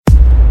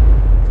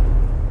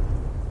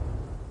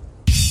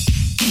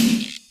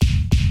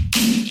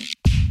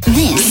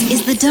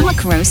the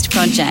Dark Roast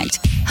Project,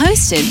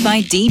 hosted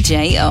by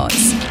DJ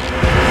Oz.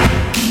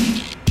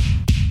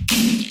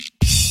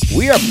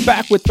 We are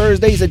back with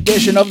Thursday's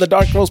edition of the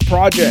Dark Roast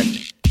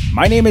Project.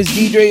 My name is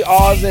DJ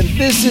Oz, and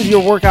this is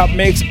your workout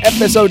mix,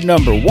 episode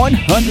number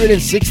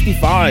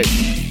 165.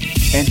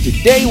 And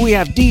today we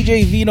have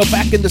DJ Vino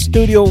back in the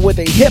studio with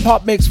a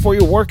hip-hop mix for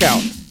your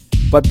workout.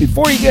 But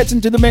before he gets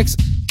into the mix,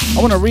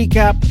 I want to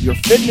recap your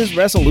fitness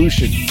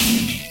resolution.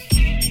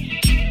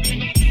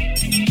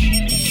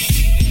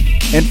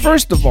 And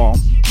first of all,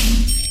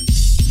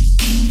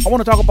 I want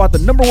to talk about the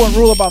number one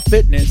rule about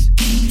fitness.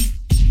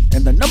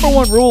 And the number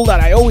one rule that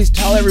I always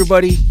tell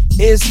everybody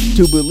is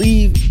to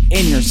believe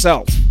in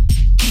yourself.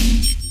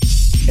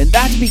 And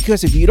that's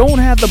because if you don't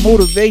have the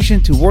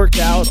motivation to work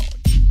out,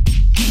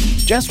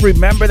 just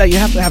remember that you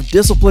have to have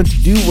discipline to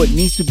do what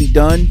needs to be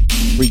done,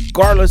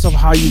 regardless of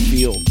how you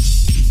feel.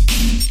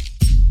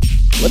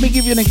 Let me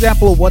give you an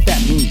example of what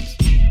that means.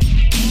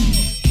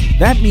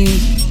 That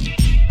means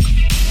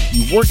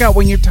you work out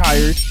when you're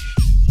tired,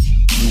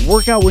 you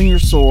work out when you're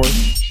sore,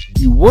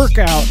 you work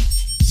out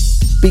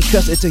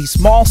because it's a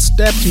small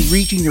step to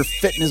reaching your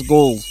fitness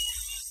goals.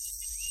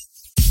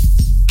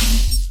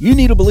 You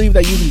need to believe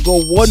that you can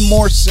go one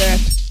more set.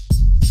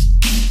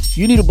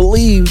 You need to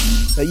believe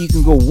that you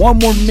can go one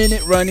more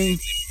minute running.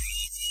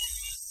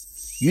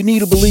 You need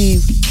to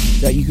believe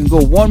that you can go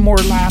one more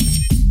lap.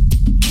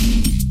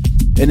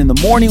 And in the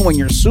morning when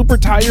you're super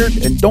tired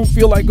and don't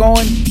feel like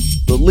going,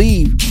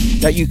 believe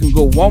that you can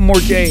go one more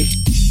day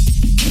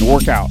and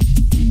work out.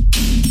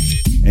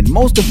 And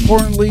most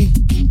importantly,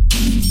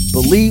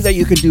 believe that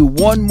you can do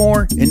one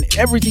more in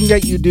everything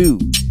that you do.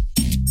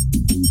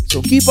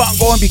 So keep on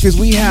going, because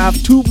we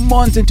have 2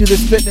 months into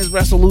this fitness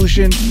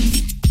resolution.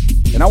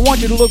 And I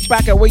want you to look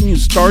back at when you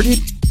started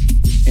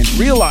and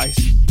realize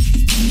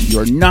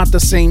you're not the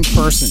same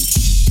person.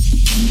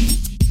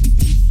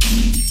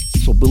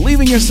 So believe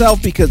in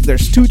yourself, because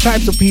there's 2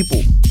 types of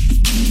people.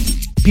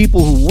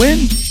 People who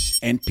win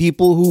and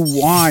people who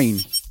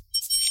whine.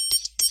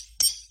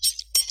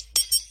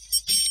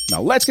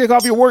 Now let's kick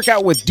off your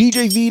workout with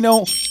DJ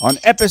Vino on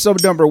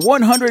episode number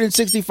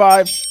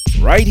 165,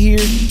 right here,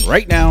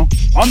 right now,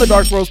 on the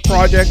Dark Roast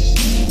Project.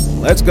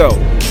 Let's go.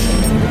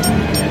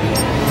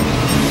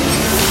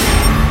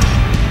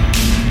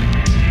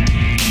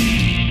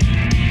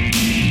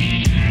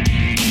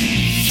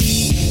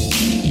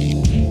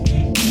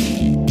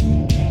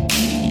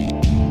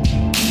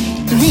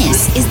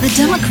 This is the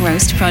Dark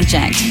Roast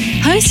Project,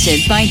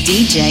 hosted by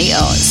DJ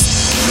Oz.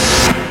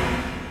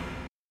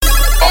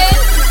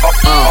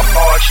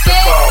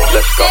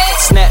 Let's go.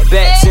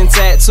 Snapbacks and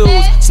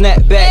tattoos,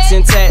 snapbacks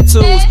and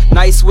tattoos,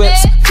 nice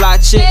whips, fly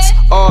chicks,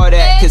 all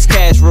that, cause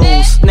cash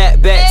rules.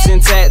 Snapbacks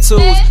and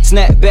tattoos,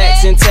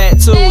 snapbacks and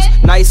tattoos,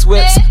 nice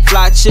whips,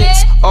 fly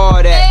chicks,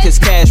 all that, cause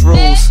cash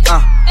rules.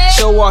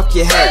 Show off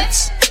your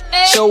hats,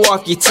 show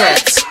off your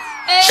tats.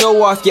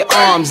 Show off your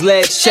arms,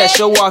 legs, chest,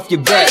 show off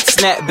your back.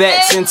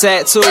 Snapbacks and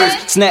tattoos,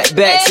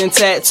 snapbacks and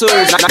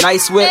tattoos,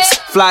 nice whips,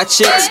 fly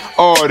chicks,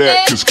 all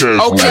that, cause cash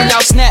rules. Okay, now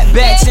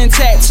snapbacks and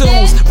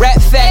tattoos, rap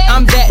fact,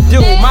 I'm that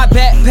dude. My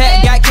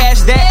backpack got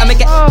cash that I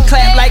make it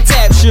clap like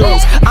tap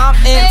shoes. I'm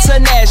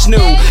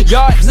international,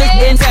 y'all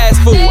in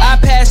fast food. I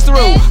pass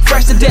through,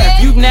 fresh to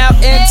death, you now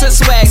into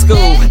swag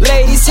school.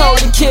 Ladies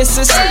holding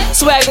kisses,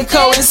 swagger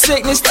code and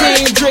sickness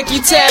team.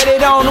 Dricky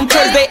tatted on them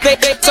cause they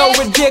so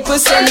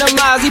ridiculous. And the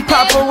Mozzie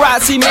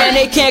paparazzi, man,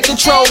 they can't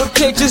control the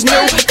pictures.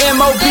 New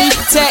MOB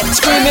tat,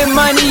 screaming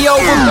money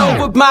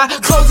over my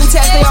clothes and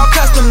tats, they all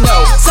custom,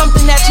 no.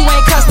 Something that you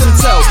ain't custom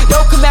to.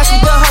 Don't come at me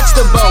with the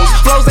Huxtables.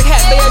 Flows like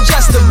hats, they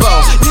adjustable.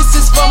 This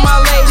is for my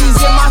ladies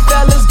and my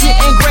fellas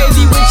getting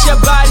gravy with your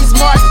bodies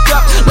marked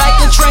up like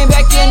a train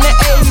back in the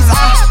 80s.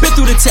 I been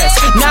through the test,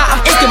 now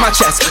I'm inking my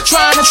chest,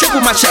 trying to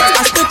triple my checks.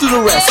 I spit through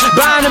the rest,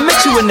 buying to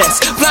mix you a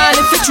nest, flying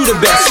and fit you the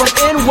best. From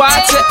NY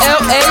to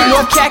LA,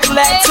 North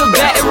Cackalack to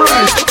Baton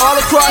Rouge, all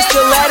across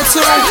the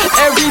latitude,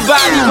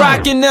 everybody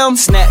rocking them.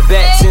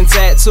 Snapbacks and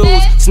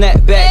tattoos,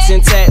 snapbacks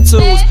and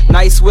tattoos,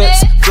 nice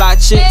whips, fly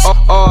chicks,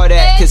 all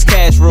that, cause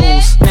cash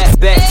rules.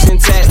 Snapbacks and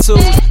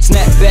tattoos,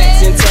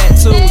 snapbacks and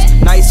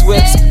tattoos, nice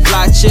whips,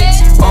 fly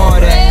chicks, all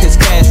that, cause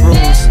cash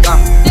rules.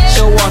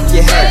 Show off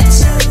your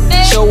hats,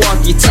 show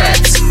off your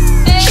tats,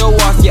 show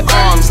off your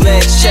arms,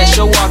 legs, chest,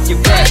 show off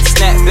your back.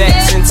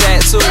 Snapbacks and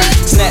tattoos,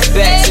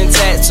 snapbacks and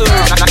tattoos,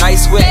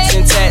 nice whips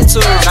and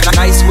tattoos,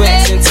 nice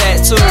whips and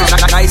tattoos,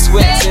 nice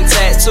whips and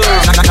tattoos,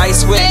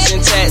 nice whips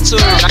and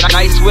tattoos,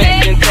 nice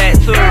whips and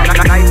tattoos,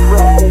 nice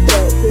whips and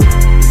tattoos.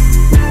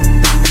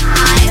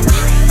 I'm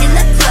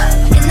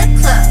in the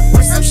club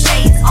with some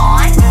shades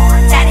on,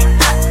 tatted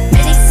up,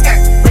 mini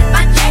skirt with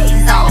my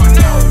J's on.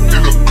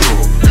 In the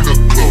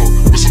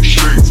club with some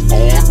shades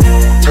on,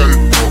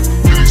 tatted up,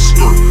 mini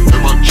skirt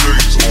and my J's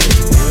on.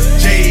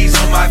 J's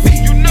on my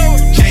feet, you know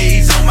it.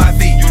 J's on my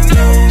feet, you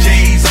know it.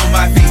 J's on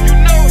my feet, you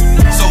know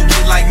it. So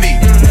get like me.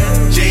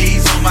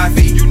 J's on my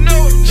feet, you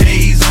know it.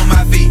 J's on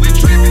my feet.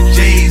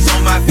 J's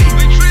on my feet.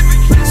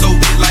 So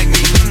get like me.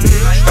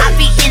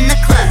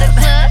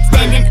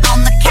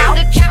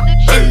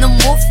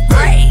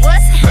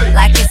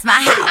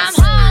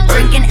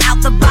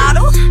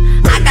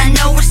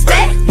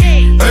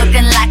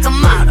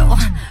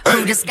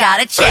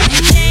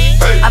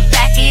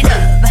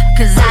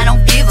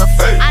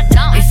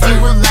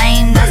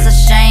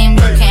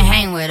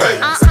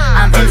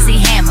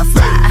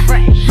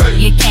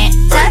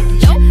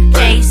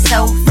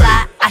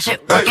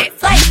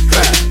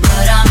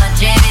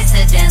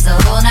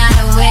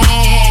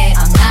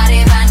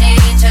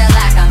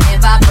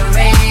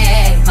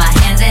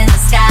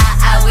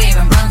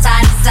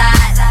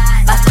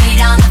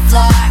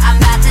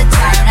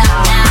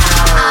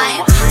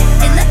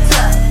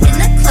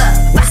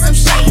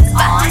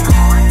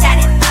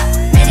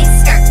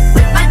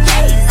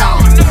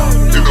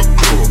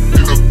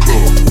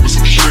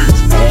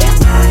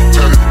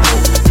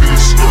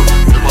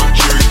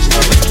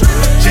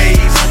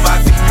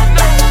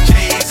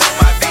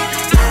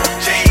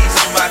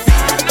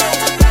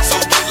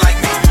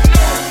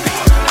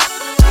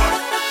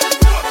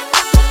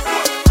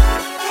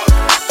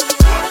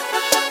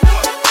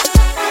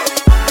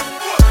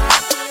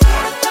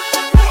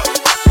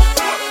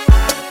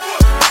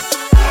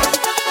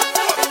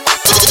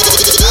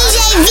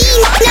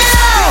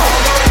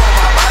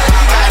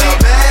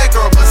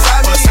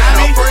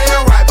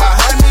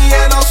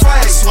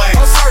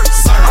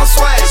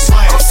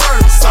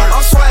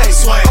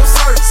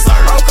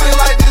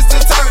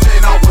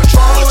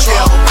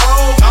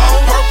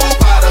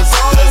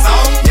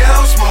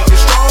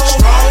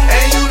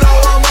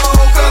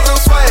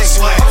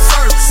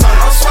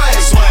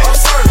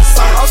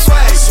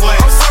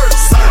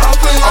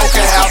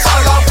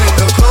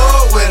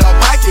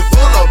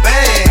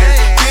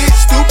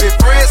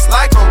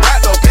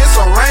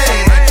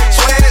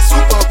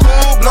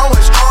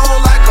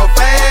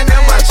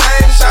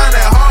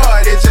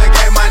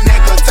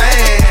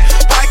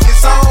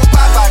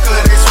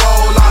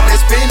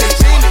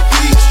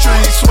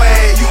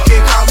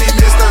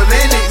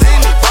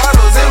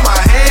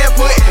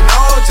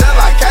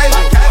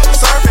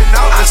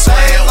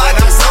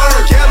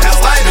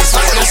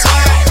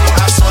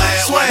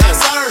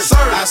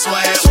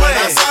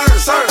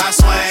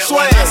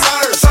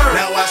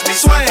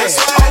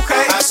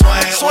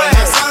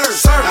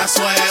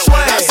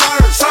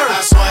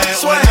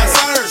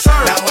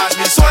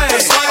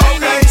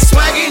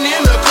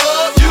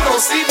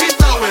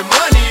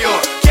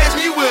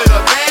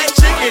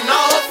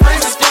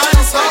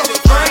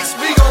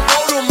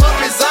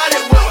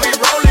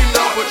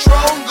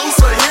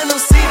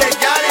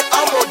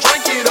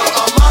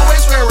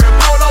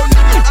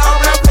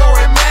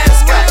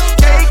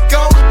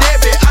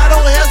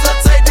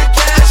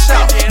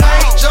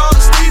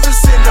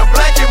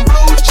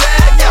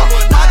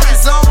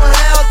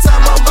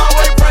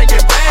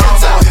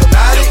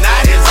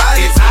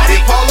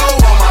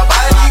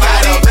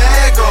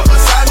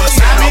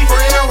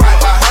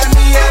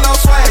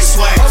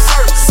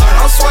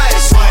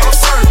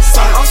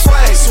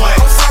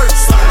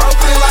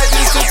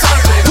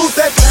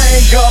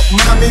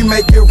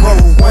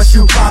 roll. Once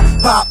you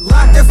pop,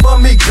 lock it for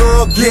me,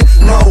 girl, get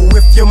low.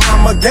 If your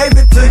mama gave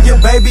it to your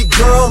baby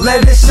girl,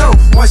 let it show.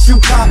 Once you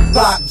pop,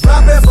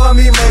 drop it for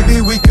me,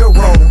 maybe we could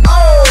roll.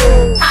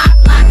 Oh! Pop,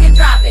 lock, and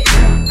drop it.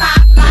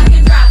 Pop, lock,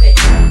 and drop it.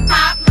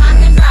 Pop, lock,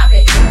 and drop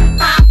it.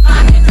 Pop,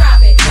 lock, and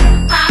drop it.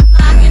 Pop,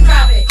 lock, and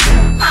drop it.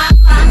 Pop,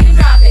 lock, and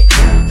drop it.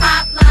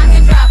 Pop, lock,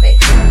 and drop it.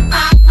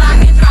 Pop, lock,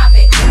 and drop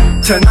it.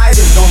 Tonight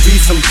is gonna be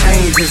some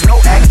changes, no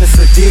acting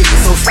sedity,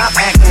 so stop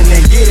acting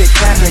and get it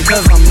clapping,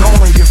 cause I'm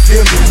knowing you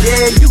feel me.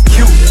 Yeah, you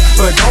cute,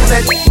 but don't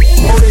let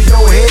go to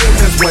your head,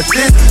 cause what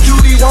this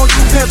cutie won't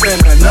you pimpin',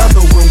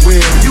 another one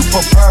will. You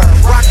prefer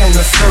rockin'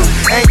 the skirt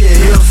and your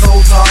heels so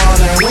tall,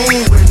 and we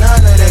ain't with none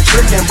of that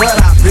trickin', but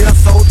I feel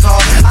so tall.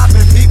 I've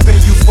been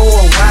peeping you for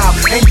a while,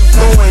 and you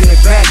throwing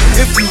it back.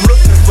 If you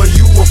looking for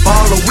you a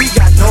baller, we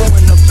got dough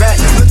in the back.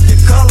 Look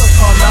your color,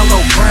 Carmelo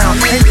Brown,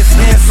 and your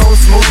skin so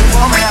smooth.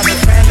 I'm having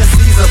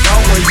fantasies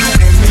about what you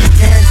and me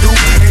can do,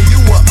 and you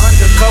were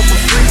undercover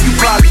freak, you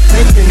probably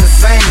thinking the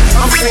same.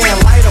 I'm saying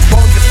light up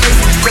on your face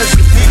because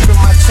you peeping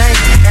my chain,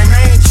 and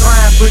I ain't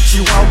trying to put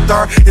you out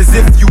there as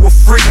if you a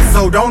freak,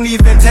 so don't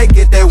even take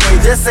it that way,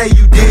 just say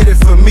you did it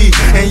for me,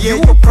 and you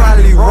will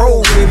probably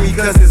roll with me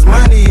cause there's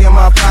money in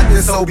my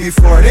pocket, so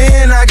before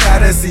then I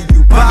gotta see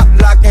you pop,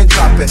 lock, and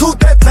drop it. Toot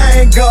that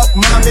thing up,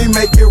 mommy,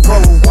 make it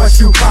roll. Once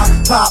you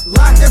pop,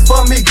 lock it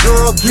for me,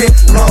 girl, get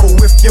low.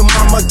 If your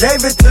mama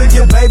gave it to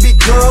your baby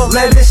girl,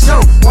 let it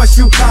show. Once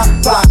you pop,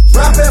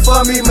 drop it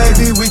for me,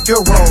 maybe we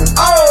can roll.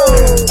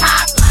 Oh!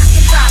 Pop, lock,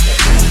 and drop it.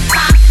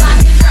 Pop, lock,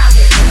 and drop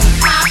it.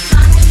 Pop,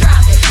 lock, and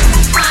drop it.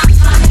 Pop,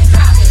 lock, and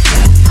drop it.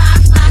 Pop,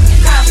 lock, and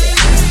drop it.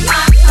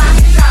 Pop, lock,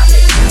 and drop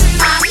it.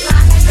 Pop,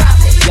 lock, and drop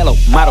it. Yellow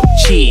model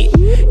chick,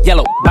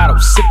 yellow bottle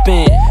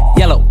sipping,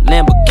 yellow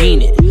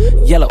Lamborghini,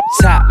 yellow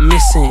top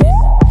missing.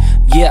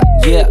 Yeah,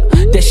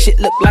 that shit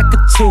look like a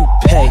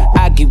toupee.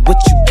 I get what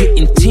you get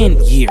in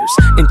 10 years,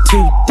 in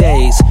 2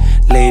 days.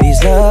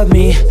 Ladies love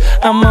me,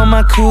 I'm on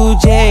my cool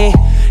J.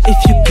 If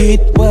you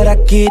get what I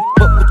get,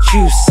 what would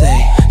you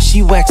say?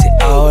 She wax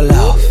it all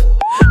off,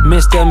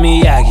 Mr.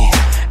 Miyagi.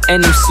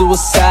 And them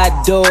suicide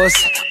doors,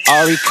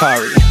 Ari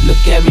Kari.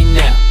 Look at me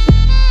now,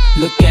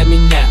 look at me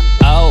now,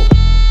 oh.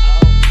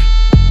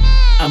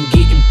 I'm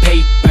getting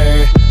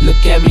paper,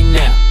 look at me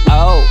now,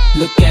 oh.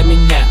 Look at me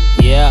now,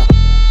 yeah.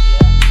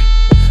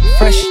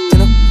 Fresh to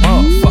the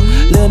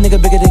motherfucker. Little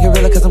nigga bigger than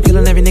gorilla, cause I'm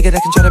killing every nigga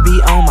that can try to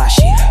be on my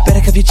shit. Better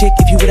cuff your chick,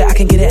 if you with it, I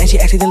can get it. And she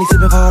accidentally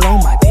slip and fall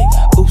on my dick.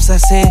 Oops, I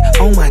said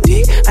on my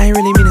dick. I ain't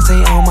really mean to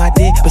say on my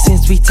dick, but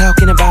since we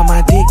talking about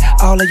my dick,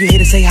 all of you here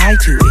to say hi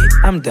to it.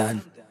 I'm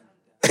done.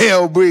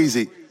 Hell,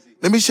 Breezy,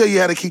 let me show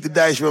you how to keep the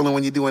dice rolling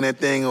when you're doing that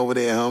thing over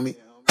there, homie.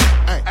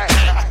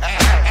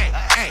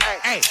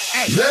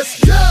 Let's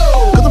go!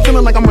 Cause I'm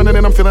feeling like I'm running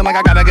and I'm feeling like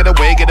I gotta get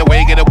away.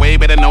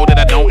 Better know that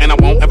I don't and I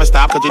won't ever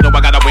stop, cause you know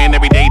I gotta win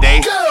every day.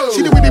 Go!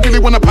 See, they really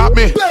wanna pop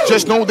me. Go!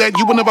 Just know that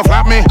you will never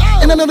flop me.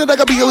 And I know that I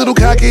gotta be a little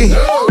cocky.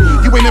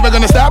 You ain't never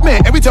gonna stop me.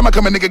 Every time I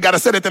come a nigga gotta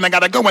set it, then I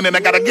gotta go, and then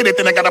I gotta get it,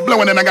 then I gotta blow,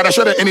 and then I gotta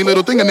shut it. Any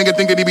little thing a nigga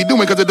think that he be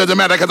doing, cause it doesn't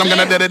matter, cause I'm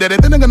gonna dead it.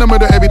 Then I'm gonna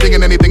murder everything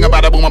and anything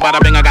about a boom, about a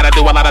bing. I gotta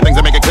do a lot of things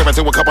to make it clearer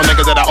to a couple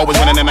niggas that I always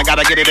win, and then I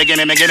gotta get it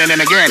again and again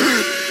and again.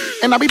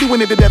 And I be doing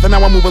it to death, and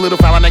now I move a little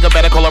foul. A nigga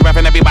better call a rap,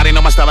 and everybody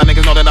know my style.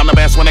 Niggas know that I'm the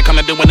best when it come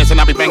to doing this. And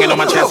I be banging on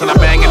my chest, and I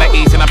bang in the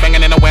east, and I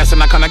banging in the west.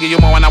 And I kinda give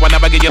you more, and I will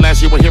never give you less.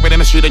 You will hear it in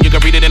the street, and you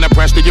can read it in the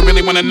press. Do you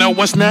really wanna know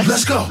what's next?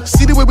 Let's go!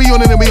 See the way we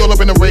on it, and we all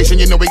up in the race.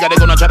 And you know we gotta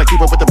go now, try to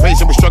keep up with the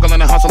pace. And we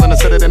struggling and hustling and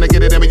set it and to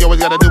get it. And we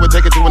always gotta do it,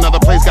 take it to another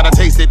place. Gotta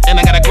taste it, and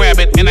I gotta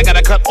grab it. And I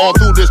gotta cut all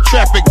through this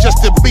traffic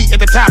just to be at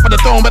the top of the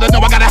throne. But I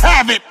know I gotta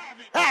have it.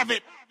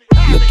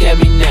 Look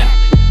at me now,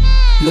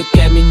 look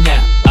at me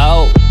now,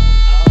 oh.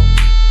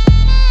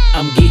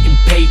 I'm getting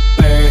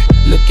paper,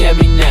 look at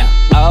me now,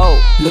 oh.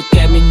 Look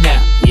at me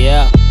now,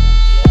 yeah.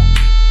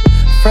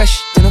 Fresh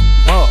to the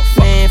motherfucker.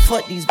 Man,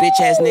 fuck these bitch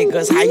ass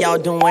niggas. How y'all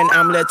doing?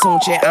 I'm Lil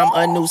Tunche. I'm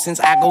a nuisance.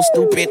 I go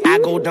stupid. I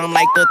go dumb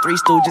like the Three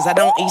Stooges. I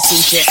don't eat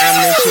sushi.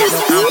 I'm the shit.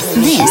 No,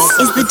 I'm This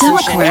is the Dumb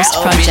Roast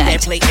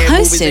Project,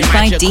 hosted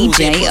by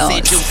DJ Oz.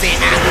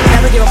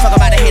 Never give a fuck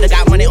about a hater.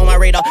 Got money on my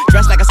radar.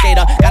 Dressed like a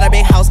skater. Got a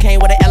big house.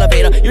 Came with an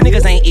elevator. You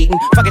niggas ain't eating.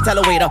 Fuck it, tell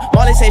a waiter.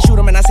 Marley say shoot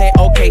him and I say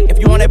okay. If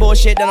you want that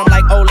bullshit, then I'm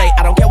like Olay.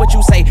 I don't care what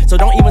you say, so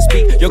don't even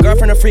speak. Your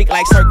girlfriend a freak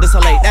like Cirque du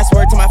Soleil. That's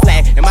word to my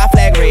flag, and my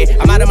flag red.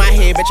 I'm out of my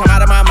head, bitch. I'm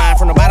out of my mind.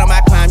 From the bottom of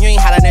my climb, you ain't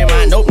hotter than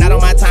mine. Nope, not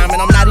on my time, and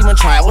I'm not even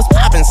trying. What's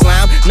poppin',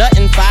 slime?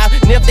 Nothing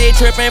 5. And if they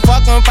trippin',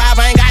 fuck them 5.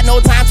 I ain't got no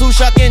time to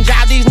shuck and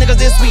jive. These niggas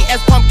this sweet as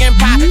pumpkin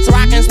pie. So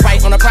I can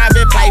Sprite on a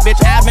private flight, bitch.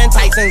 I've been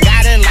tight since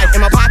God in life.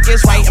 And my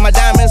pockets right, and my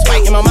diamonds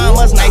white, and my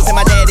mama's nice, and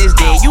my dad is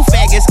dead. You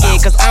faggot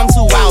scared, cause I'm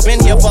too wild.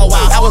 Been here for a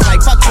while. I was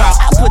like, fuck trial.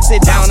 I put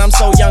it down. I'm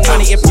so young,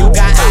 money. If you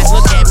got eyes,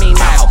 look at me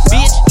now,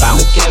 bitch.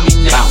 Look at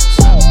me now,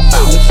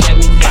 look at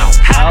me now,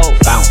 oh.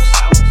 Bounce,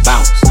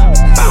 bounce,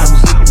 bounce,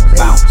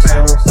 bounce,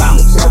 bounce,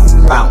 bounce,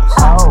 bounce,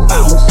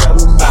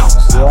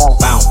 bounce,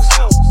 bounce,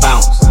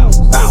 bounce,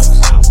 bounce,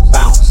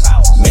 bounce,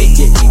 make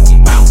it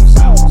bounce,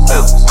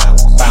 bounce,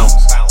 bounce,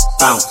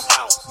 bounce,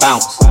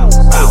 bounce,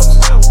 bounce,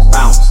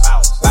 bounce,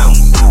 bounce, bounce,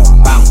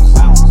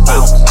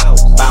 bounce,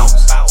 bounce,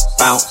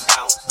 bounce.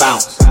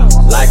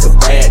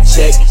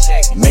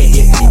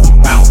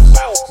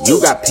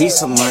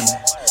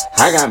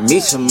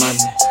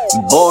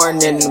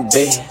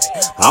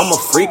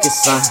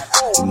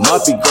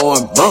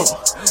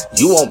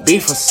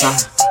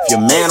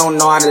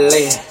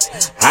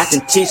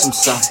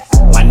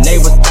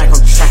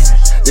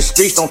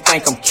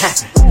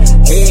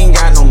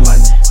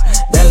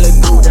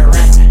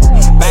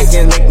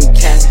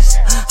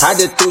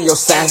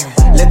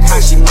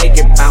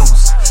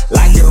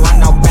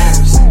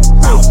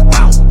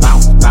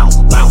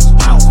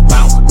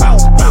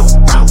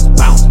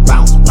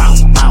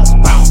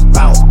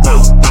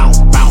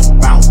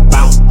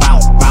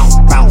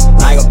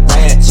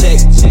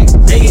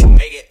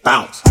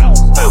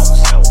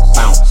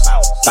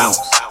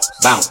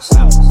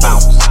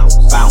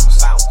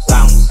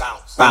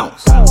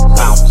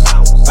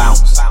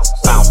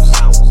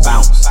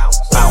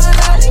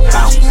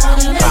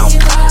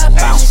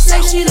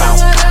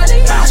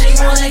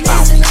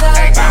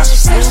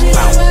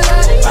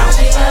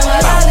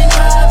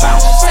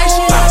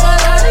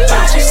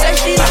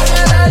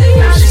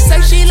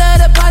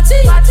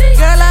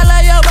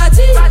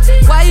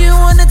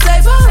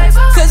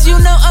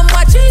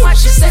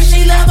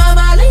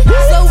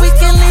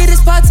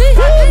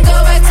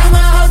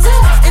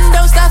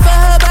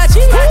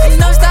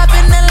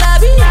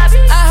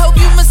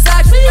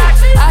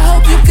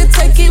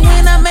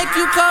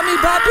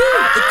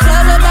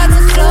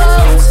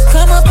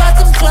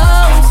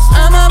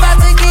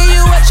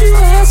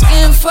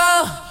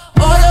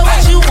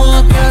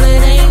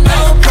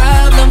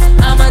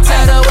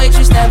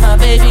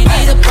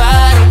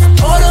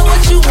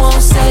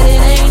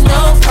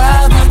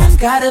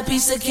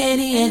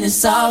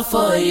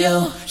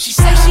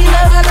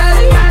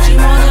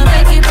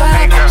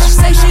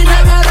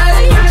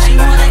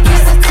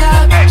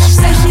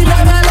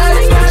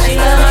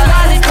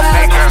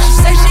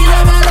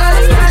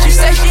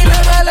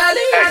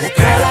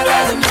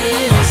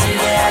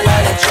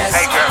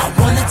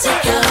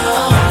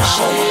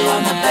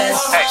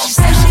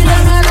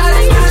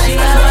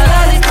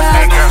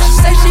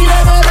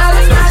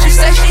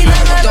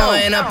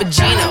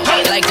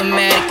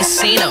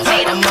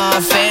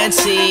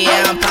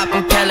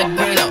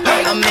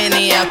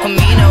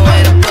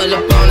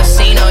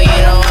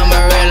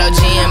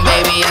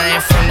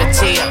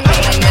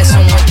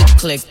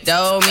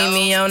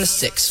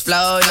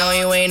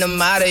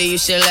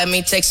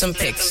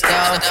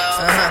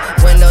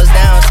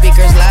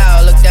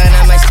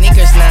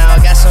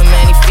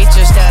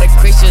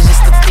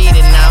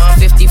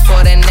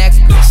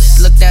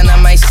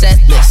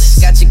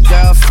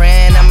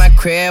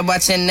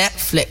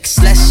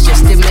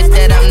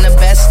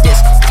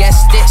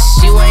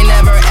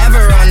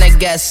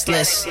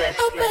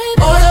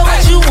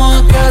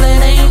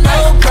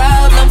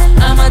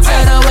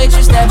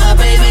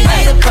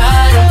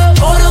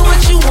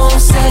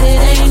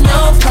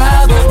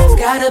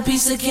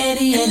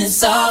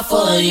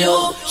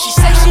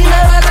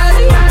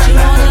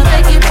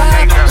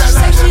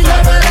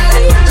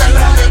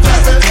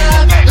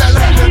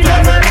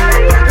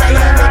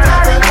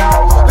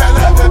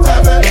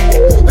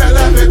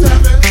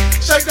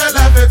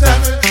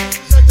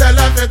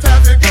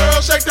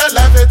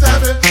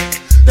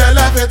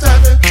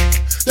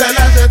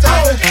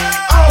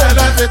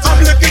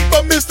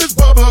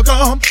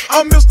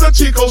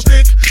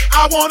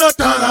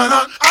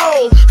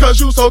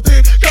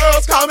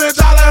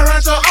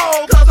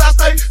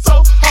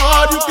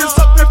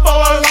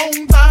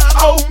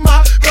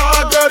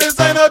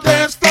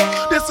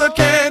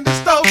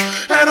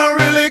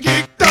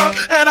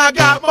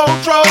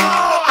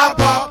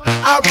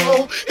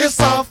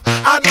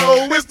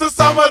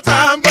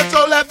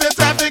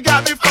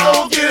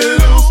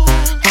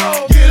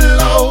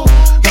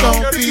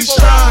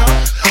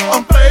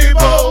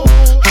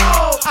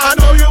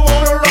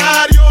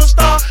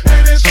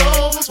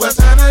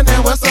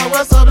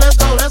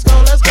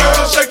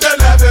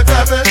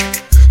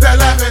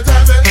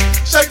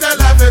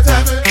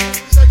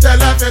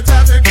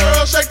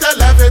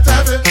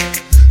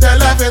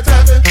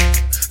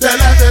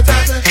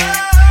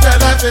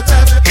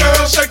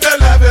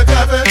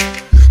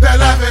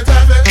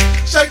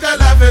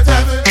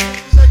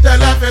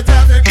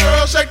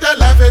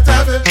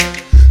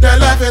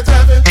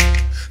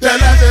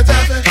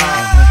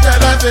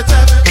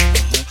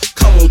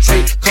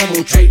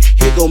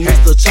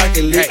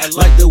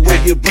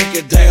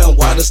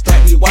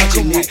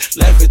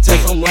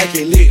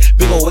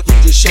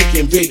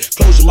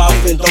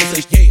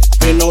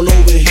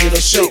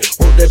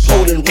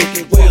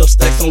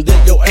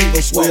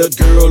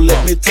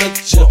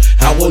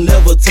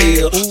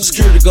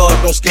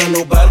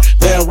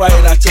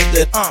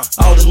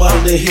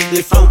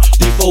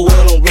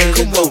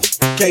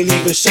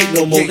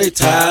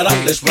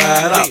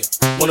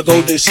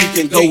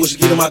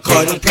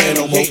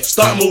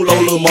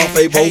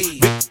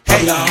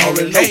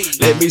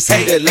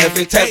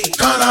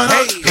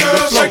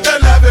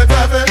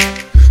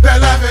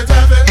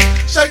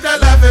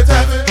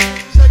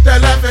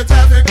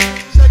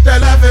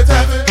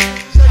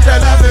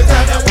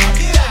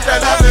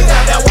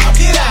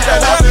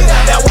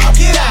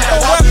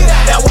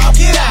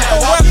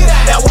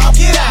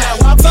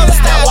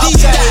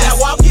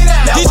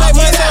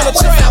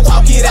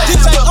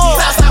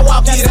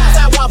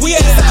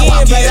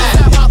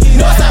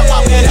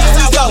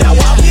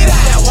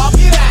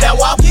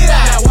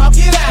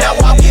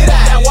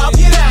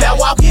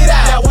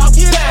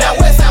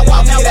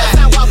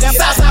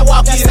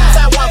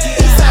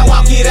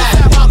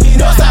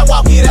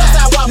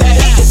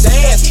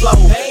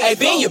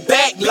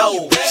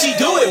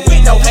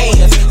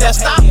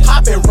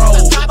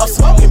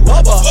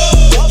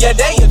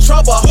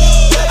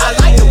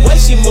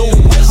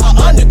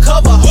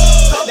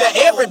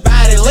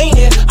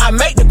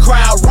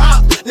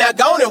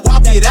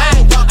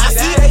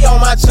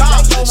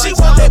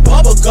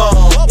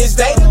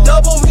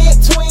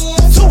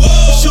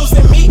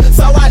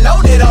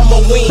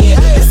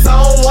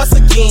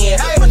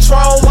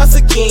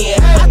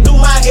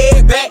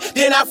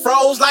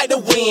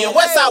 in.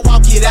 West side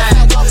walk it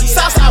out,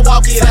 south side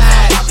walk it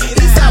out,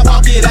 east side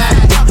walk it out,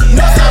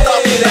 north side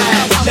walk it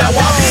out. Now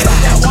walk it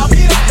out, now walk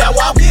it out, now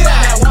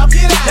walk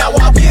it out, now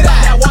walk it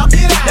out, now walk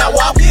it out, now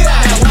walk it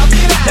out,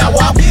 now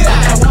walk it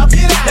out, now walk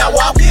it out, now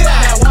walk it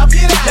out, now walk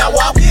it out, now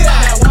walk it out,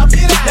 now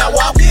walk it out, now walk it out, now walk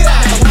it out,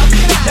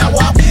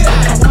 now walk it out, now walk it out,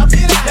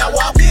 now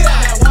walk it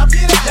out,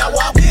 now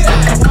walk it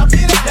out, now walk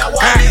it out, now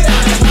walk it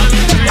out.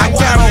 I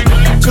got on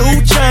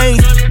 2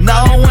 chains, no,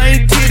 I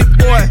ain't titty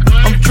boy.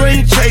 I'm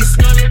dream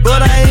chasing,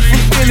 but I ain't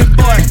from Philly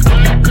boy.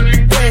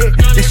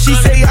 Yeah, and she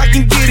say I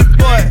can get it,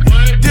 boy.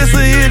 This a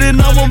hit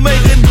and I'ma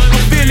make it a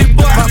Philly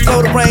boy. My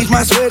photo range,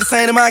 my sweater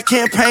saying in my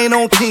campaign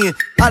on 10.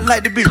 I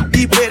like to be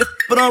deep better,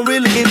 but I'm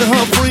really into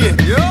her friend.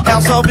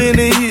 House off in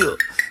the hill,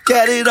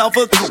 got it off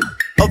a coupe.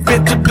 A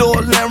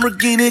Ventador,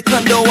 Lamborghini,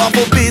 condo off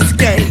a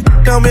Biscayne.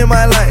 I'm in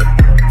my lane,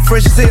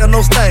 fresh as hell,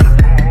 no stain.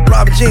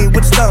 Robert Jean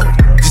with the stone,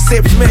 just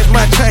said smash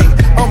my chain.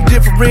 I'm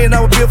different,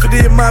 I was built for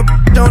this. My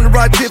on the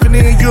right Tiffany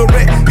and you're a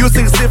rat. You'll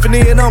sing a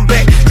symphony and I'm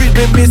back. Street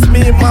been missing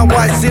me and my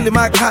wife silly.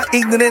 My car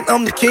ignorant,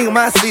 I'm the king of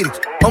my city.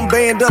 I'm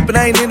banned up and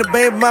I ain't in the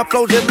band, but my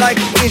flow just like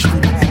an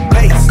instrument.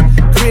 Bass,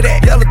 clear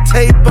that yellow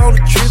tape on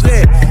the tree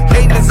there.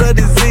 Hating is a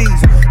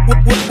disease,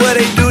 what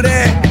they do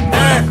that?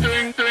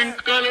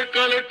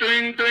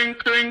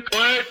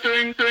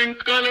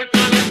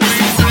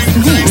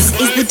 This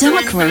is the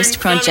Dark Roast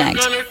Project,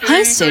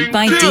 hosted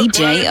by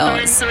DJ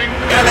Oz.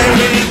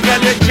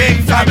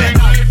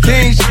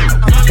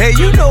 Hey,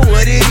 you know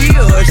what it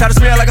is. Try to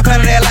smell like a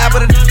pound of that lie,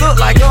 but it look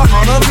like a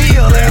 $100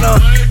 million. And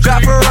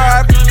drop a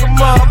ride, come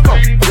on,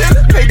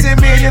 pay 10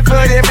 million for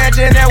that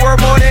mansion that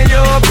worth more than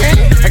your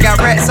opinion. I got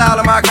rats all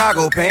in my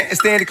cargo pants,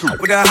 standing cool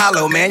with a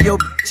hollow man. Your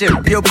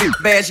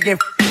bitch bad, she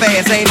get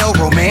fast, ain't no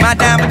romance. My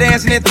diamond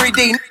dancing in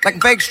 3D like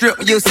a fake strip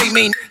when you see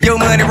me. Your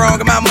money wrong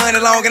and my money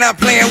long, and I'm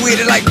playing with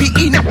it like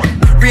P.E.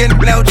 Real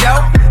no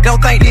joke, don't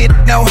think it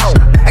no hoe.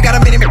 I got a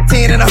mini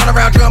 10 and a 100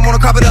 round drum on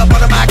the carpet up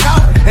under my coat.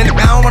 And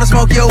I don't wanna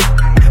smoke you.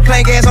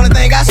 Plain gas on the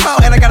thing I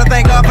smoke. And I gotta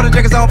thank God for the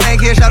drinkers on pain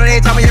here. Shout out,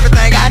 they tell me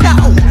everything I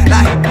know.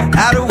 Like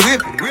how to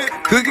whip it,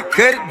 cook it,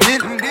 cut it,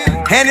 dip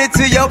it. Hand it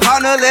to your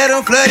partner, let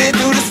them flood it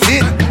through the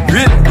city.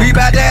 Really, we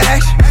bout that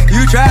action.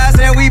 You try us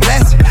and we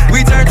blast it.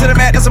 We turn to the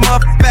mat, that's a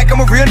motherfucker back.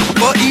 I'm a real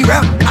for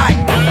E-rap.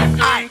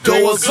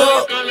 Doors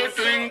up,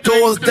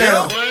 doors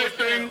down.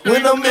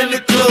 When I'm in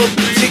the club,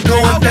 she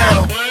going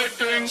down.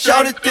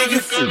 Shawty think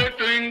it's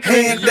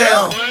hand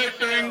down,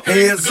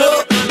 hands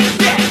up,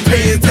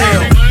 hands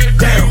down,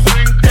 down,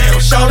 down.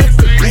 Shawty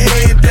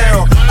hand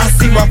down. I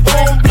see my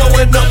phone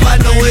blowing up, I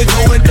know it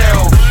going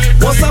down.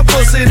 Once I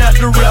bust it out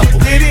the rapper,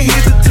 then it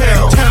hit the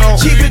town.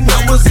 Keeping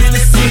numbers in the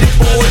city,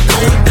 boy,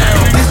 going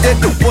down. This that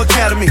new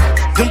academy,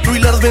 them 3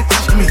 letters been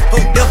after me.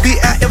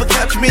 FBI ever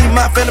capture me,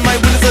 my family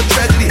might witness a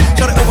tragedy.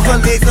 Shawty over her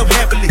legs up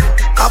happily.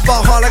 I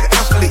ball hard like an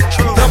athlete.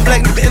 Dumb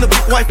black nigga in a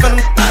big white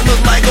family, I look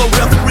like a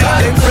referee.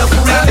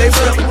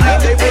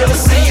 They ever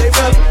see it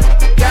up?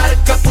 Got a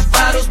couple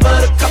bottles,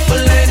 but a couple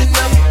ain't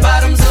enough.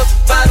 Bottoms up,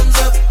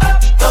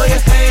 throw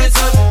your hands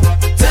up.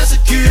 Tell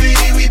security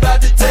we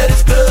bout to tear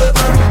this club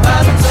up.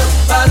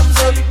 Bottoms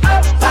up,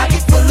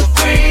 pocket full of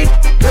green.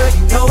 Girl,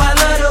 you know I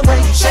love the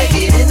way you shake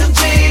it in them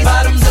jeans.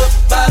 Bottoms up,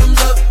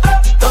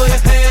 throw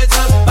your hands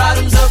up.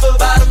 Bottoms up.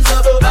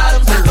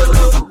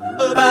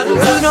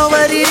 You know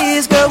what it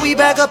is, girl, we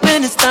back up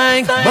in this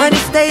thing. Money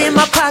stay in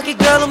my pocket,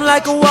 girl, I'm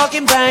like a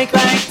walking bank.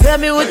 Tell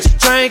me what you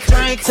drink,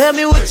 tell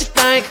me what you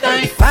think.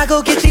 If I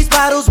go get these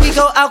bottles, we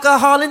go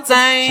alcohol and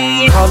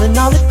tank. Calling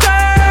all the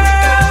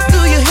girls, do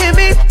you hear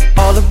me?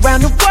 All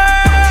around the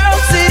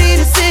world, city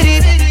to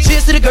city.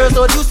 Cheers to the girls,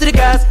 or deuce to the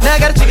guys. Now I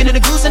got a chicken and a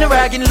goose and a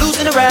rag, getting loose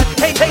in the rap.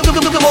 Hey,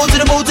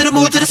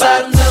 move to the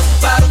side.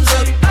 Bottoms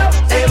up,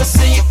 ever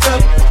see it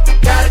come?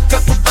 Got a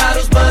couple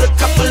bottles, but a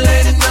couple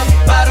ain't enough.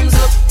 Bottoms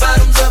up,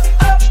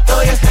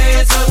 throw your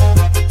hands up.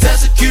 Tell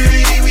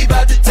security we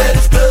bout to tear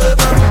this club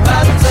up.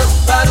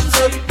 Bottoms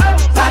up,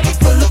 pocket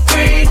full of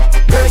green.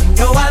 Girl, you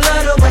know I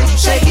love the way you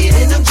shake it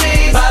in them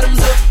jeans. Bottoms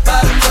up,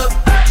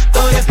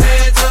 throw your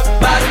hands up.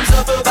 Bottoms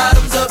up.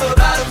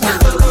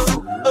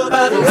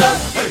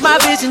 My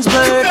vision's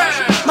blurred,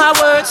 my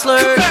words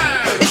slurred.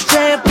 It's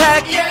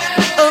jam-packed,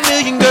 a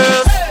million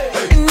girls,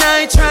 and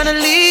I ain't tryna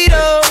lead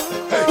up.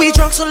 We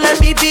drunk, so let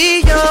me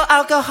be your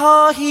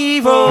alcohol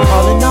hero.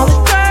 Calling all the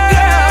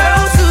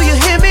girls, do you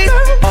hear me?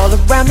 All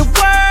around the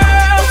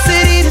world,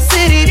 city to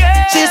city.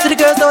 Cheers to the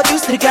girls, no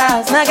deuce to the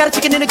guys. Now I got a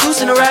chicken and a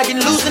goose and a rag,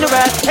 getting loose in the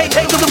rap. Hey,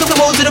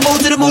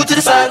 move to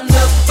the side.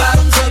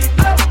 Bottoms up,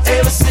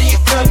 ever see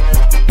it come?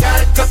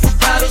 Got a couple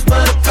bottles,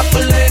 but a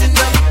couple ain't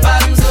enough.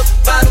 Bottoms up,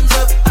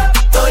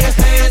 throw your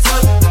hands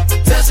up.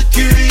 Tell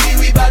security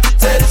we bout to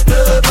tear this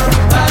club up.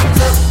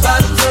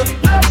 Bottoms up,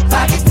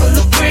 pocket full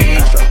of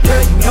green.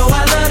 Girl, you know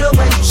I love the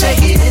way you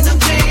shake it in them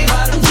jeans.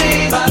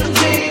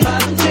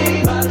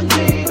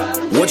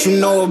 What you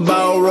know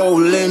about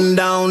rolling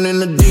down in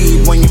the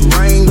deep? When your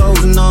brain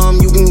goes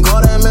numb, you can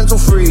call that mental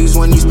freeze.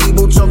 When these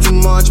people talk too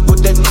much,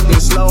 put that in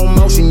slow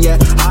motion. Yeah,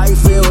 I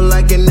feel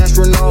like an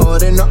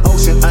astronaut in the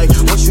ocean. Ay,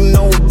 what you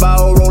know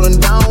about rolling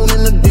down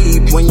in the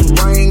deep? When your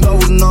brain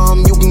goes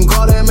numb, you can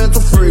call that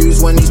mental freeze.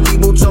 freeze. When these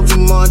people talk too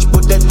much,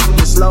 put that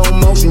in slow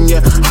motion, yeah.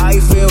 I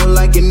feel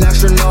like an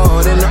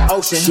astronaut in the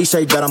ocean. She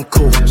say that I'm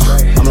cool,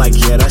 I'm like,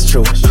 yeah, that's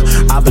true.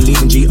 I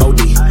believe in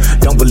G-O-D,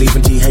 don't believe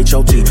in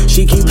T-H-O-T.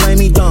 She keep playing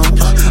me dumb,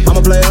 I'm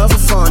a player for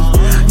fun.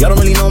 Y'all don't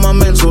really know my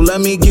mental,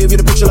 let me give you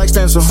the picture like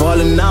stencil.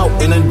 Falling out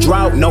in a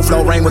drought, no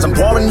flow rain was I'm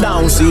pouring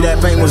down. See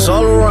that pain was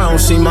all around,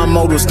 see my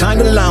mode was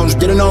kinda lounge.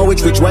 Didn't know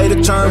which way to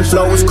turn,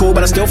 flow was cool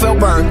but I still felt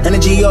burned.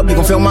 Energy up, you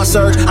can feel my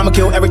surge, I'ma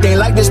kill everything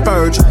like this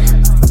purge.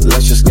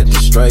 Let's just get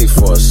this straight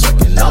for a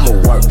second, I'ma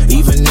work.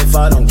 Even if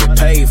I don't get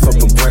paid for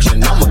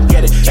progression, I'ma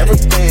get it.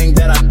 Everything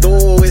that I do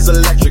is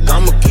electric,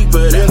 I'ma keep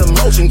it in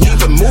motion,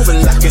 keep it moving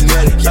like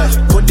kinetic.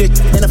 Put it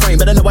in a frame,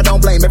 better know I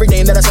don't blame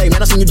everything that I say.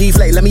 Man, I seen you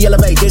deflate, let me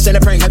elevate, this ain't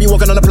a prank. Have you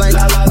walking on a plane?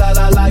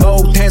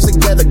 Both hands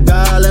together,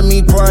 God, let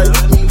me pray.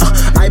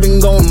 I been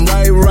going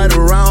right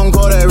around,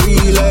 call that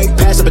relay.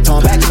 Pass the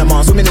baton, back in the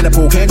mall, swimming in the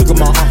pool, can't do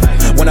come on.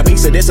 Want a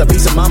piece of this, a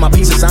piece of mine, my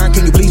piece of sign.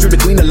 Can you please read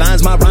between the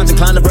lines? My rhymes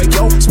inclined to break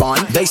your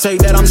spine. They say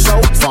that I'm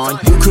so fine,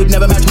 you could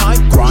never match my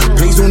grind.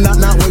 Please do not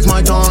waste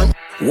my time.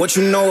 What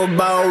you know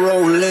about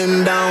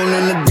rolling down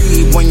in the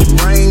deep? When your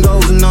brain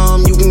goes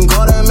numb, you can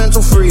call that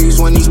mental freeze.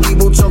 When these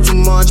people talk too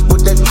much,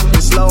 put that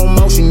in slow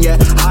motion, yeah.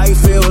 I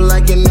feel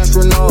like an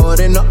astronaut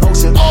in the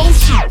ocean. Oh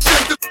shit,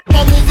 shake the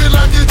I'm moving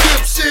like a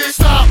gypsy.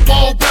 Stop,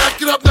 roll,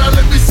 back it up, now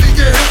let me see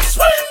your hips.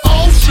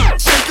 Oh shit,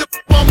 shake the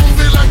I'm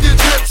moving like a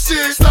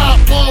gypsy.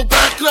 Stop, roll,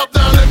 back it up,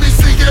 now let me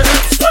see your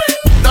hips.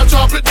 Now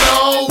drop it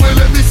low and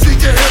let me see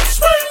your hips.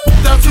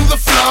 Down to the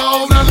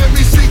floor, now let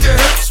me see your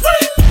hips.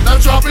 Now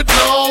drop it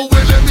low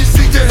and let me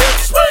see your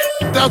hips.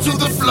 Down to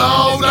the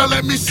floor, now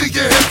let me see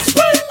your hips.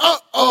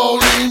 Uh-oh,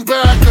 lean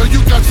back, girl,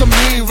 you got some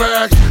mean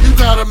racks. You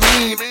got a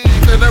mean,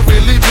 and I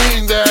really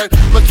mean that.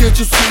 But can't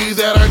you see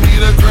that I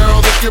need a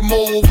girl that can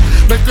move,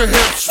 make her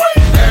hips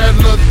and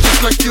look just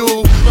like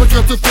you? But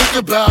got to think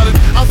about it,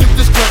 I think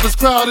this club is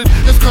crowded.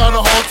 It's kinda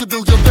hard to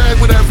do your thing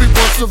with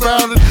everyone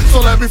surrounded.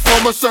 So let me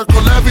form a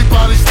circle,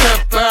 everybody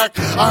step back.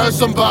 I heard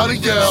somebody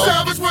yell,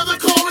 Savage where the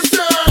chorus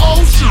down. Oh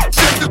shit,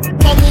 shake the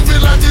I'm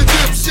moving like a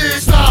gypsy.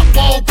 Stop,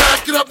 roll,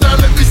 back it up, now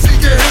let me see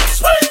your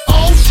hips.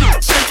 Oh shit,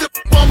 shake the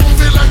I'm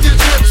moving like a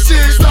gypsy.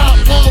 Stop,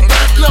 roll,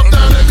 back it up,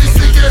 now let me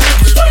see your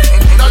hips.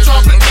 Now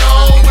drop it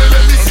low and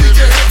let me see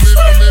your hips.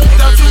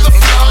 Down to the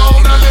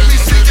floor, now let me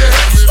see your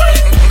hips.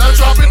 Now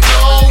drop it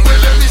low and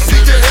let me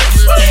see your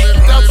hips.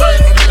 Down to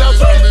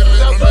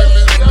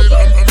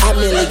I'm a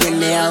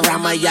millionaire,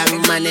 I'm a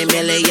young money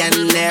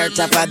millionaire,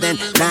 tougher than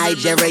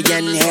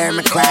Nigerian hair.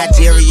 My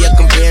criteria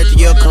compared to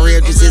your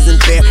career just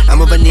isn't fair.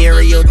 I'm a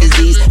venereal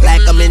disease,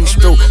 like a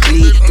menstrual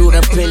bleed through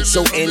the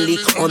pencil and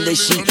leak on the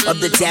sheet of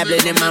the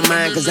tablet in my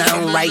mind. Cause I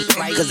don't write,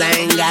 cause I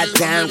ain't got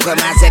time. Cause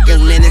my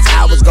seconds, minutes,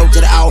 hours go to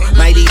the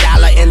almighty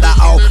dollar and the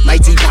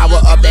almighty power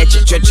of that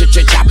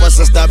chopper.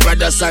 Sister,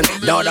 brother, son,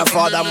 daughter,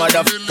 father,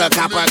 motherfucker,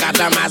 copper. Got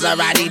the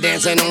Maserati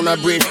dancing on the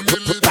bridge.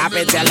 Pop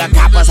it, tell the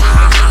coppers, ha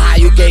ha ha ha.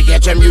 You can't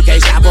catch them, you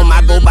can't stop them.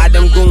 I go by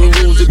them goon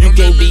rules. If you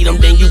can't beat them,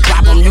 then you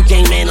pop them. You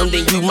can't man them,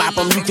 then you mop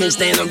them. You can't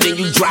stand them, then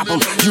you drop them.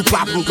 You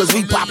pop them, cause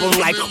we pop them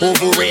like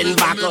over red and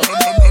vodka.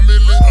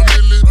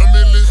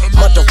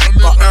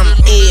 Motherfucker, I'm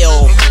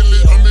ill.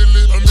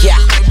 Yeah.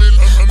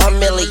 A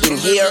million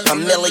here, a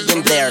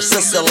million there.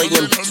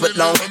 Sicilian bitch with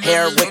long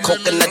hair, with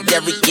coconut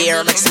every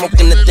year, like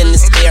smoking the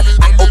thinnest air.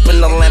 I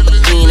open the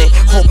Lamborghini,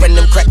 hoping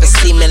them crackers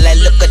see me. Like,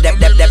 look at that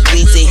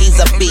breezy.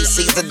 He's a beast,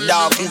 he's a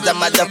dog, he's the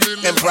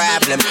motherfucking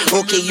problem.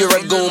 Okay, you're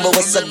a goon, but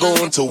what's a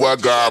goon to a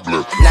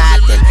goblin?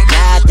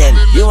 Nothing,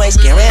 you ain't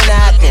scaring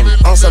nothing.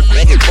 On some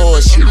fucking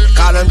bullshit,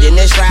 call him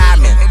Dennis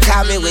Rodman.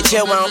 Call me what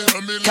you want,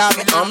 call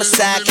me on my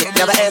sidekick.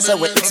 Never answer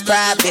when it's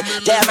private.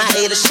 Damn, I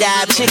hate a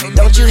shy chick.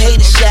 Don't you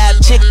hate a shy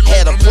chick?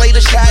 Had a play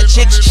the shy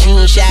chick. She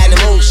ain't shy no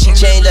more. She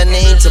changed her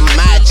name to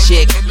my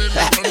chick.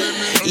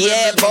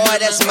 Yeah, boy,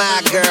 that's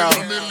my girl.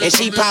 And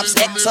she pops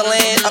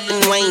excellent up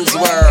in Wayne's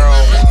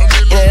World.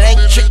 And it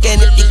ain't trickin'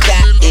 if you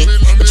got it.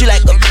 But you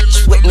like a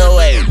bitch with no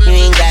way. You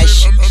ain't got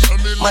shit.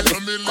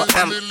 Motherfucker,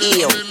 I'm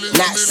ill,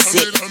 not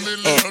sick.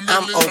 And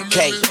I'm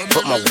okay,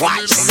 but my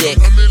watch sick.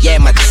 Yeah,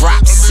 my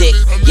drop sick.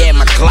 Yeah,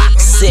 my Glock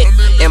sick.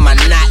 And my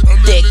knot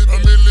thick.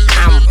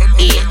 I'm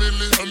ill.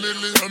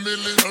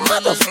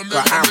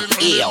 Motherfucker, I'm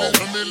ill.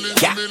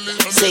 Yeah,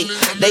 see,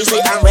 they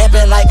say I'm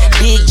rapping like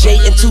Big J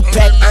and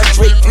Tupac,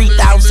 Andre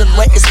 3000.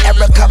 Where is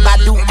Erica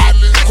Badu at?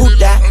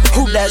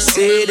 Who that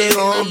say they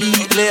gon'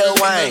 beat Lil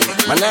Wayne?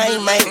 My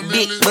name ain't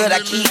big, but I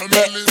keep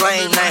that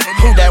flame name.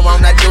 Who that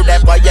wanna do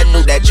that? Boy, you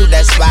knew that, you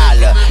that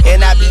swallow.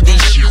 And I be this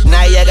shit,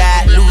 now you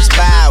got loose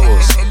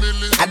powers.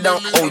 I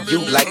don't owe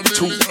you like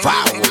 2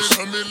 hours,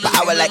 but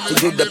I would like for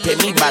you to pay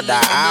me by the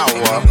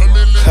hour.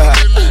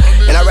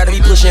 And I'd rather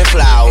be pushing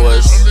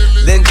flowers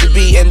than to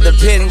be in the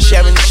pen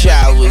sharing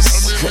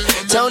showers.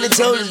 Tony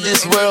told us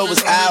this world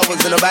was ours,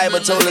 and the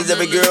Bible told us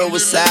every girl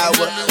was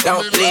sour.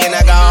 Don't play in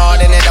a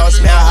garden and don't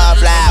smell her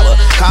flower.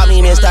 Call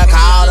me Mr.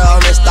 Carter,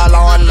 Mr.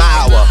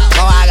 Lawnmower.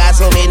 Oh, I got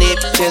so many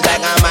pictures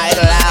like I'm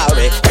Michael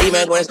Lowry.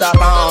 even gonna stop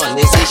on.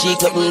 They say she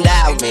couldn't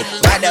doubt me.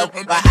 Right up,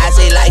 but I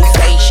say like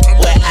face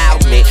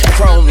without me.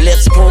 Chrome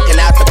lips poking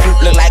out the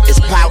poop, look like it's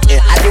pouting.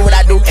 I do what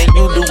I do, and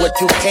you do what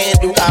you can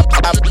do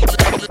about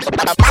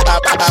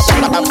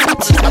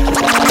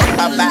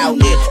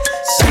it.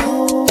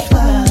 So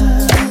fly,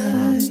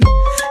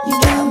 you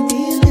got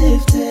me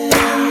lifted.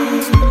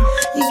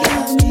 You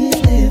got me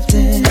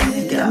lifted.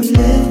 You got me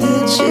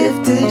lifted,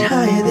 shifted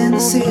higher than the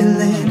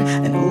ceiling.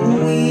 And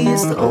ooh,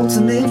 it's the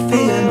ultimate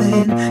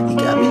feeling. You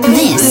got me lifted.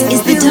 This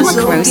is the Dark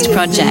Roast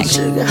Project,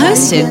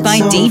 hosted by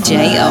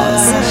DJ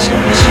Oz.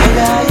 Sugar,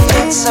 sugar, how you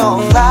get so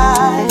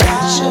fly?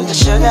 Sugar,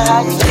 sugar,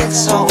 how you get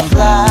so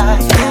fly?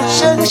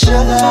 Sugar,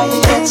 sugar, how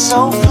you get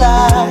so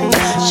fly?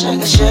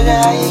 Sugar, sugar,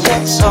 how you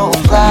get so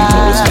fly? You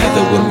know it's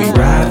together when we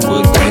ride,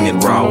 wood grain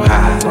and raw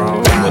high.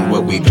 Doing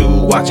what we do,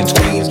 watching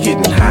screens,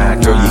 getting high.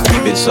 Girl, you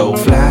keep it so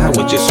fly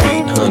with your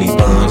sweet honey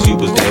buns. You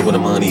was there when the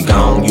money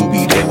gone, you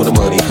be there when the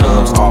money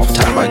comes. Off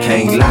top, I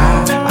can't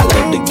lie, I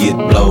love to get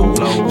blowed.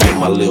 You're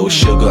my little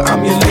sugar,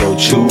 I'm your little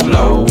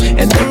chulo.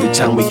 And every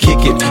time we kick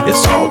it,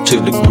 it's all to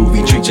the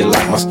groovy. Treat you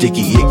like my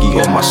sticky icky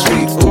or my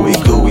sweet ooey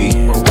gooey.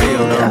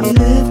 Got me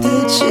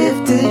lifted,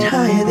 shifted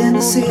higher than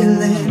the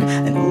ceiling.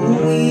 And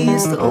ooh,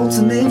 it's the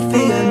ultimate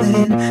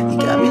feeling. You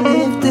got me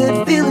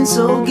lifted, feeling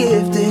so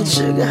gifted.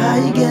 Sugar, how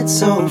you get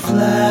so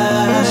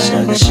fly?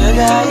 Sugar,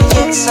 sugar, how you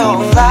get so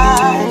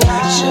fly?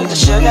 Sugar,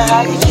 sugar,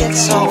 how you get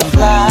so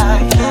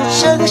fly?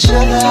 Sugar,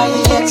 sugar, how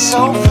you get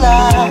so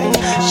fly?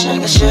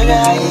 Sugar, sugar,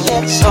 how you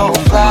get so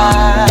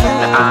fly?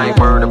 Now I ain't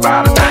worried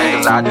about a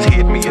thing, I just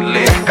hit me a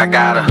lick. I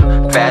got a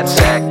fat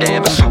sack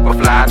and a super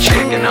fly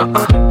chicken.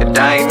 If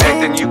that ain't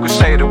nothing you could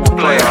say to a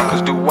player,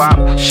 cause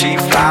doo-wop, she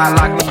fly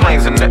like the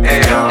planes in the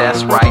air.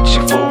 That's right, she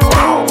full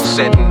grown,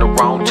 setting the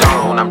wrong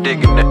tone. I'm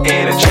digging the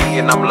energy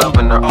and I'm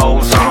loving her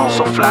ozone.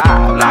 So fly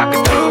like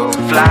a dove,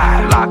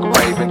 fly like a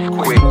raven.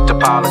 Quick to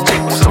politic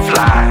with some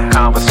fly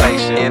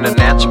conversation in a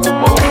natural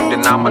mood.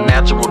 And I'm a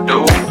natural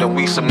dude, and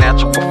we some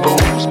natural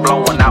fools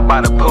blowing out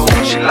by the pool.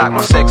 She like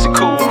my sexy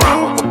cool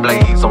mama with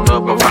blades on the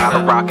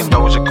provider, rocking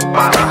Doja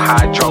Cabana,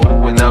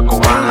 hydro in the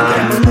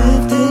guana.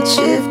 Lifted,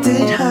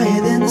 shifted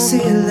higher than the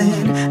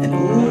ceiling. And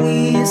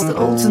ooh, it's the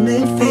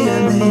ultimate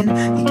feeling.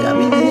 You got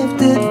me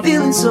lifted,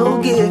 feeling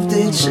so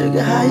gifted.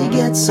 Sugar, how you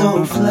get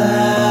so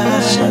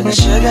fly? Sugar,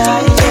 sugar,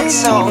 how you get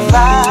so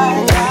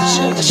fly?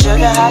 Sugar,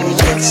 sugar, how you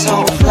get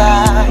so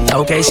fly?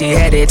 Okay, she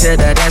headed to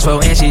the dance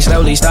floor and she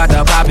slowly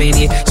started popping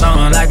it.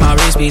 Something like my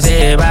wrist piece,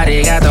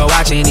 everybody got to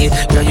watching it.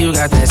 Girl, you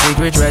got that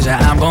secret treasure,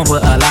 I'm gon'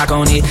 put a lock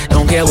on it.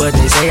 Don't care what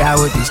they say, I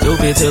would be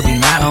stupid to be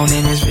not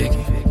owning this Vicky.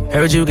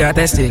 Heard you got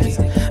that sticky.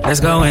 Let's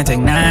go and take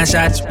 9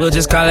 shots, we'll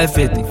just call it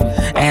 50.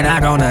 And I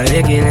gonna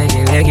lick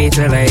it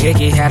till I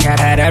hickey. Had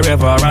that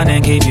river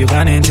running, keep you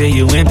gunning till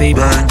you empty.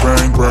 Bang,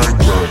 bang, bang,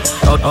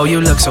 bang. Oh,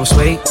 you look so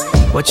sweet.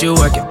 What you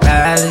working,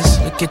 palace?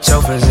 Look at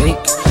your physique.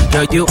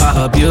 Girl, you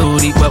are a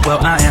beauty, but well,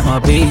 I am a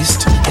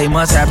beast. They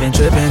must have been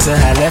tripping to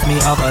have left me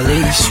off a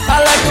leash.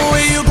 I like the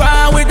way you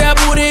grind with that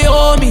booty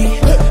on me.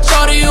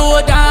 Shorty, you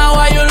are down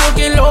while you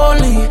looking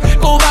lonely.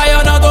 Go buy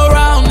another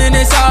round and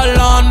it's all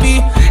on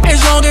me. As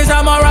long as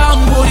I'm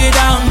around, put it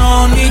down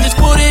on me. Just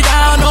put it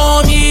down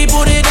on me,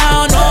 put it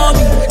down on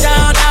me.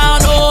 Down, down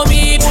on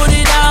me, put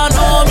it down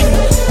on me.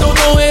 Don't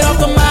throw it off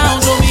the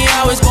mound, show me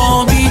how it's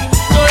gon' be.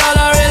 So all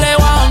I really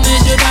want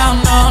is you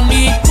down on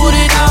me. Put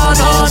it down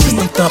on me.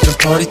 System thumping,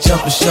 party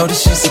jumping, shorty,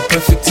 she's a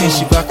perfect 10.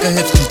 She rock her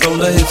hips, control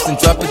her hips, and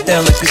drop it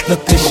down like it's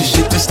nothing. She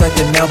shit just like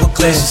an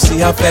hourglass. You see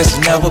how fast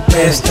an hour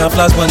pass. Time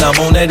flies when I'm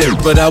on that air,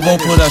 but I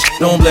won't put our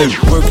shit on blast.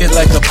 Work it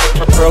like a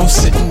pro,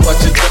 sit and watch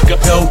it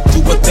go. Do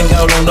a thing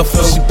out on the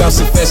floor. She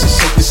bouncing fast and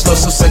shaking slow,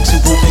 so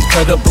sexual,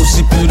 incredible.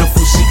 She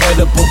beautiful, she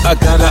edible. I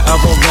got her, I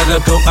won't let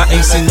her go. I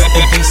ain't seen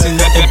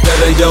nothing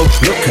better, yo.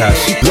 Look how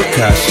she, look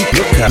how she,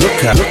 look how, look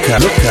how, look how,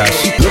 look how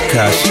she, look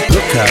how she,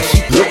 look how she,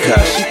 look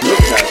how she,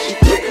 look how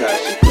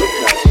she.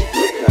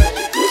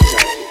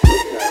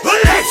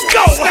 Let's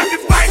go! Snap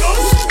your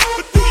fingers,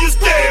 but do you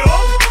still?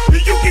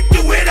 You can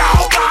do it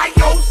all by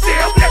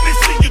yourself. Let me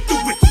see you do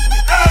it.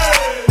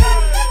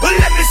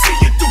 Let me see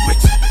you do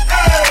it.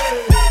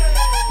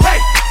 Hey,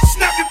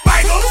 snap your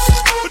fingers,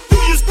 but do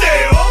you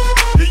still?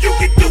 You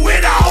can do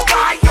it all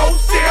by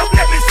yourself.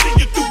 Let me see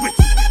you do it.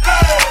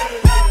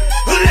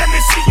 Let me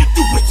see you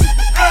do it.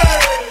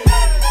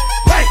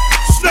 Hey,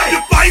 snap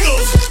your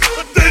fingers,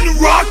 then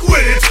rock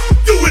with it.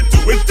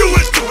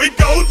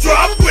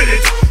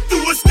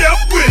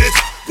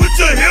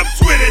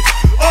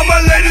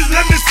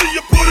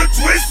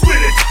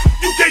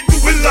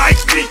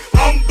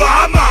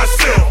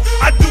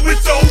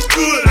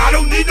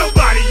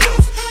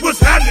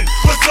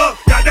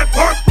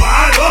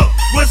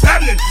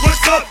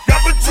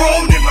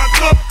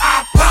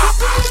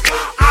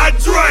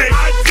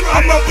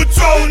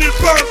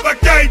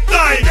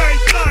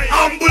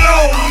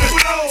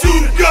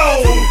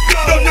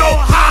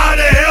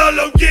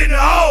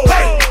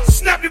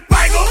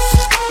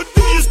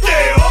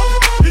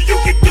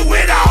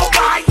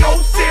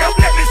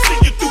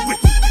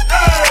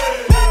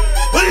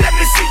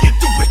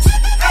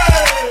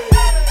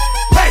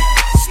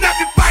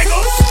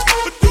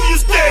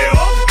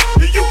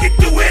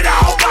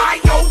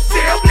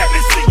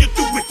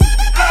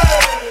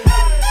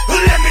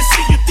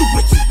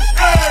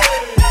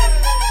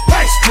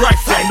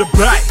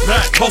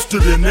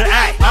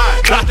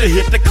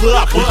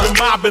 Been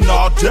mobbing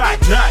all day,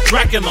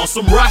 drinking on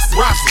some rust,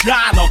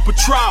 dying on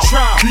Patron.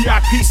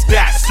 VIP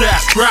stats,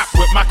 strapped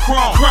with my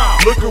chrome.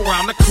 Look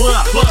around the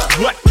club,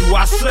 what do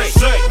I say?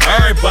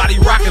 Everybody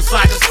rocking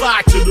side to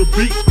side to the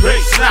beat.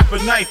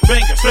 Snapping their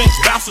fingers,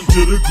 bouncing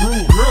to the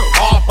groove.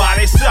 All by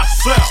themselves,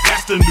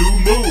 that's the new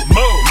move.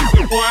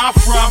 Where I'm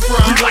from,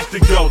 we like to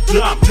go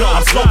dumb.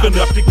 I'm soaking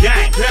up the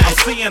game, I'm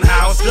seeing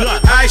how it's done.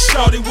 I ain't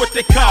shorty what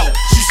they call it.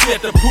 She said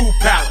the pool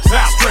palace,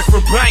 straight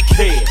from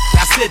Bankhead.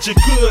 I said you're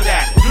good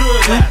at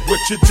it, what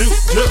you do,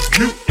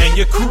 you and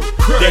your crew.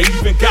 They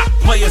even got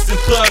players and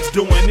thugs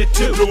doing it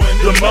too.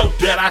 The more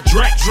that I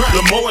drink,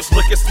 the more it's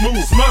looking smooth.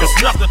 It's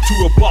nothing to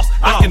a boss,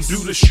 I can do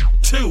the shit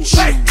too.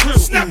 Hey,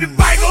 snap your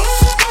fingers,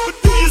 but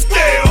do you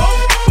still?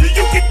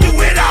 You can do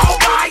it all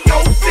by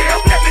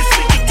yourself. Let me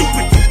see you do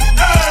it.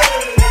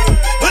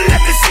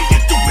 Let me see you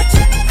do it.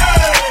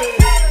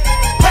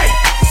 Hey,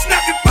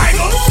 snap your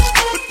fingers,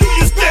 but do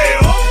you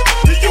still?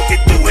 You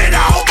can do it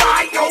all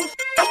by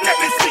yourself. Let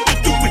me see you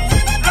do it.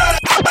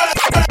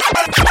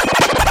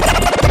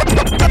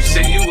 You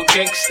say you a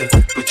gangster,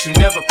 but you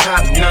never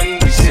pop none.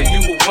 You say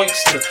you a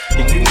wankster,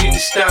 and you need to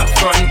stop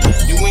frontin'.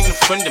 You ain't a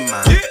friend of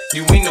mine,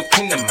 you ain't no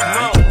kin of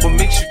mine. What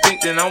makes you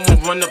think that I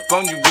won't run up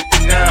on you with the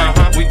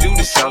 9? We do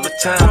this all the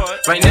time,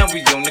 right now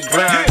we on the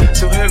grind.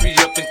 So hurry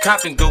up and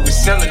cop and go, we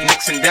sellin'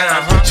 nicks and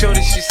dimes.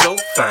 Shorty, she's so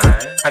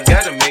fine, I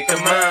gotta make her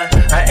mine.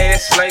 I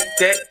ass like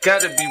that,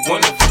 gotta be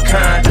one of a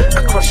kind.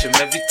 I crush him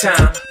every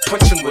time,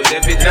 punch him with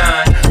every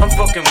line. I'm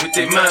fucking with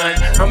their mind,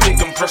 I make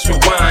them press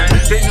rewind.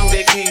 They know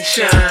they can't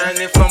shine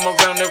if I'm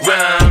around the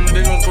rhyme.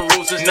 Been on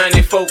parole since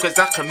 94 cause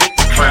I commit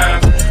the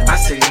crime. I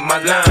say in my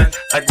line,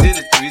 I did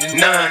it 3 to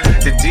 9.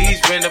 The D's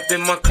ran up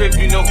in my crib,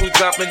 you know who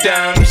dropping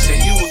down. You say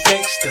you a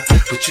gangster,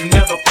 but you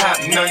never pop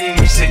nothing.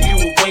 You say you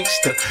a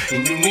wankster,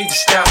 and you need to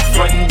stop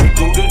frontin'. You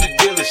go to the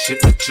dealership,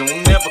 but you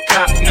don't never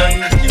cop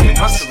nothing. You been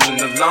hustling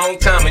a long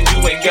time and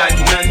you ain't got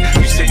nothing.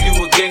 You say you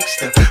a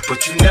gangster,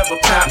 but you never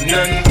pop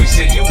nothing. You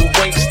say you a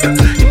wankster,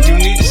 and you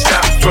need to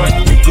stop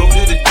frontin'. You go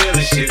to the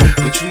dealership,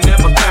 but you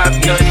never cop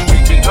nothing.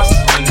 You been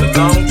hustling a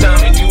long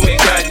time and you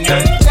ain't got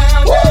nothing.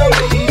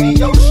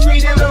 Baby, on the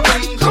street in the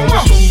rain. Come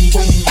on,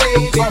 boom,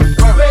 baby,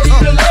 ready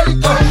to let it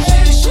go.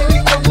 Shit,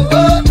 up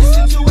above,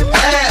 listen to it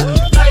loud.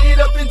 Light it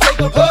up and take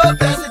a puff,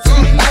 that's it to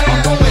me now.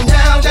 I'm going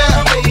down,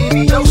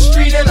 baby, on the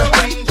street in the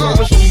rain. Boom,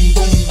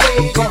 boom,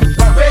 baby,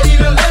 ready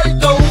to let it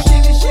go.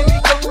 Shit,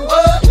 up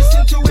above,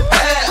 listen to it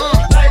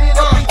loud. Light it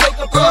up and take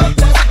a puff,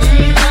 that's it to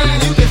me now.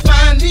 You can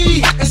find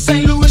me in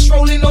St. Louis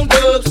rolling on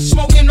dubs,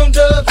 smoking on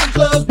dubs in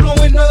clubs,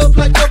 blowing up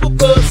like bubble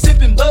bugs,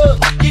 sipping bug,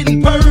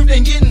 getting perved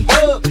and getting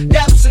bugged.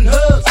 Daps and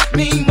hugs,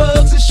 mean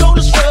mugs and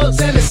shoulder shrugs,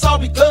 and it's all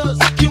because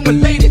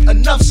accumulated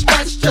enough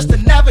scratch just to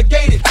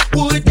navigate it.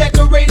 Wood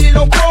decorated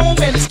on chrome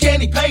and it's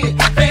candy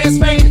painted. Fans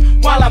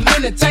painted while I'm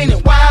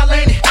entertaining. Wild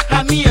ain't it?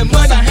 How me and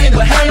money hand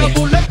in hand.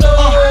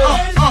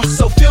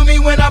 So feel me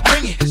when I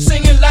bring it,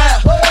 singing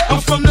loud. I'm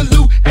from the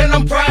loot and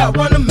I'm proud.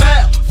 Run a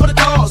mile for the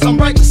cause. I'm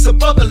righteous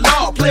above the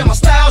law. Play my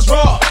styles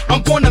raw.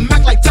 I'm born to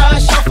Mac like Ty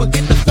Shaw.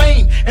 Forget the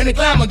fame and the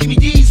glamour. Give me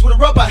D's with a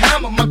rubber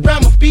hammer. My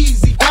grandma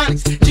B's,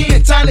 Ebonics,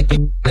 gin tonic.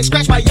 They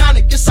scratch my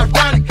yonic, it's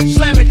ironic.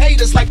 Slamming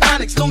haters like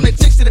Onyx.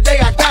 Lunatics to the day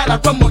I got. I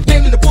run more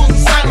game than the Bulls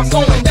inside. I'm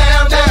going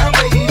down,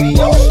 baby.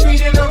 On the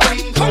street in the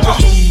rain. Come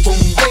on, boom, boom,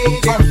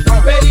 baby.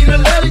 Ready to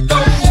let it go.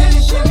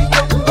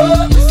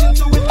 Listen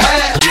to it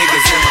loud.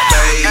 Niggas in my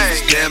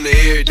face, damn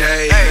near every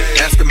day.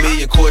 Ask a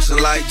million questions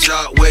like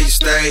Jock, where you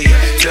stay?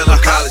 Tell them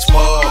college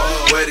ball,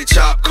 where the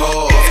chop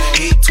cars.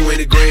 Hit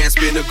 20 grand,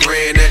 spend a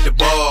grand at the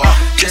bar.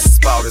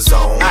 Just about his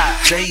own,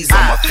 J's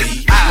on my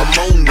feet. I'm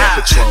on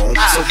that Patron,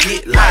 so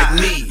get like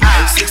me.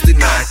 69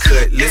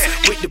 Cutlass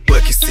with the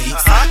bucket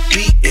seats.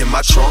 Beat in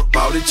my trunk,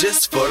 bought it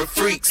just for the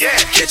freaks.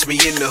 Catch me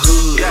in the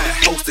hood,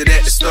 posted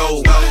at the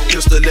stove.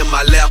 Pistol in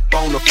my lap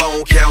on the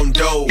phone, counting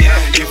dough.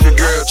 If your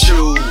girl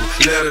chew,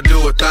 let her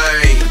do a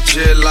thing.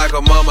 Just like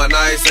a mama,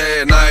 nice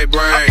ass night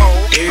brain.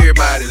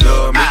 Everybody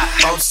love me,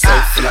 I'm so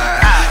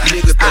fly.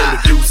 Niggas throw the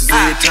deuces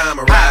every time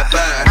I ride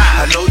by.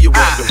 I know you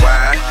wonder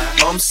why,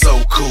 I'm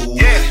so cool.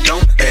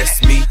 Don't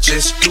ask me,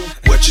 just do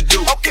what you do.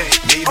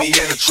 Meet me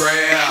in the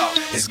trail,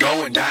 it's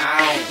going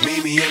down.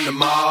 Meet me in the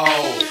mall,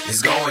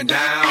 it's going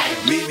down.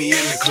 Meet me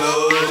in the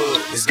club,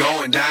 it's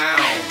going down.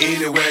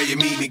 Anywhere you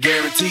meet me,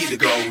 guaranteed to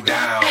go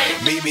down.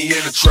 Meet me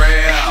in the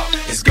trail,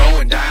 it's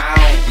going down.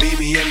 Meet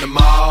me in the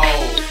mall,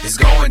 it's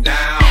going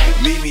down.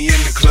 Meet me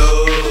in the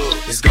club,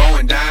 it's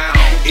going down.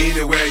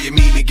 Anywhere you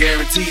meet me,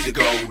 guaranteed to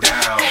go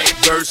down.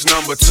 Verse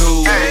number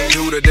 2,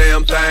 do the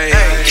damn thing.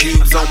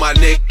 Cubes on my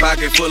neck,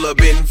 pocket full of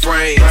bent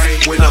frames.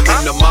 When I'm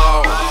in the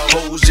mall,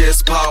 hoes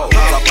just pause.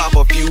 I pop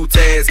a few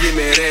tags, give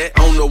me that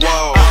on the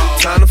wall.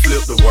 time to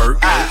flip the work,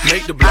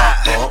 make the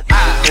block bump.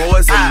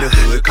 Boys in the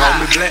hood call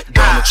me Black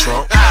Donald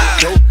Trump.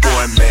 Dope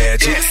boy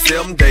magic,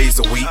 7 days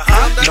a week.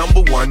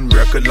 #1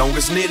 record,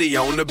 longest nitty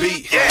on the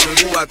beat.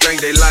 Who I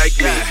think they like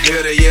me,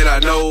 better yet I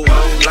know.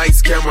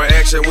 Lights, camera,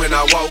 action when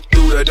I walk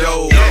through the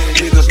door.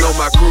 Niggas know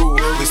my crew,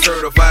 we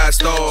certified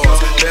stars.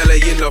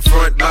 Belly in the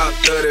front, about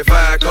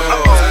 35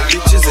 cars.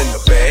 Bitches in the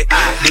back,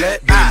 black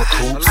beamer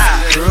coops.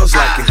 Girls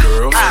liking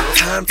girls,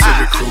 time to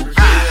recruit.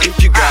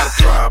 If you got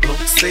a problem,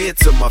 say it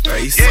to my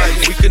face.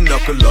 We can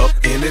knuckle up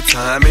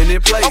anytime, any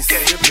place.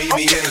 Meet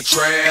me in the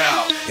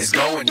trail, it's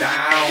going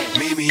down.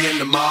 Meet me in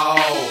the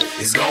mall,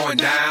 it's going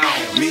down.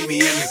 Meet me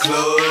in the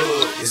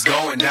club, it's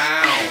going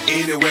down.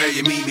 Anywhere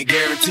you meet me,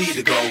 guaranteed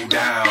to go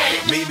down.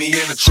 Meet me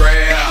in the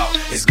trail,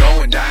 it's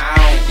going down.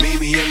 Meet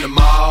me in the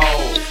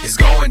mall, it's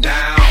going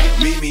down.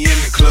 Meet me in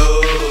the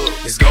club,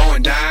 it's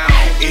going down.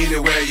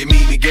 Anywhere you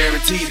meet me,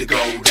 guaranteed to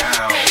go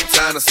down.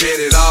 Time to set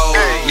it all,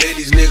 let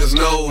these niggas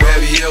know.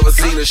 Have you ever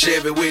seen a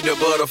Chevy with the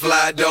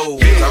butterfly door?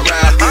 I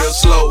ride real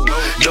slow,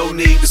 no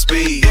need to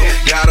speed.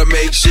 Gotta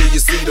make sure you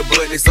see the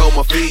buttons on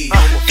my feet.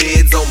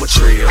 Feds on my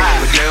trail,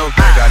 but they don't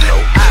think I know.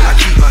 I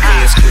keep my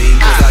hands clean,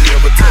 cause I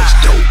never touch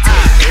dope.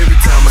 Every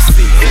time I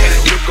see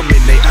them, look them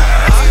in their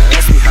eyes.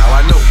 Ask me how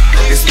I know,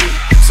 it's me,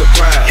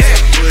 surprise.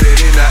 Put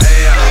it in the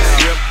air,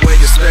 rip where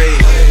you stay.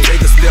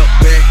 Take a step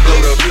back, blow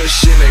the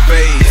push in their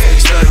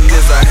face. Sudden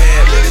is a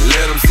habit,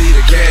 let them see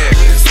the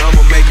cabinets.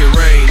 I'ma make it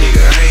rain,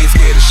 nigga, I ain't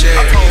scared to share.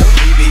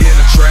 Meet me in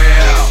the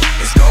trail,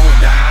 it's going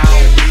down.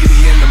 Meet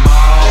me in the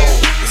mall,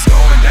 it's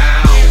going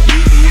down.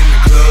 Meet me in the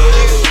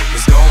club,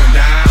 it's going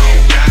down,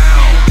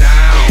 down,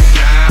 down,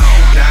 down,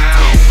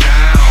 down,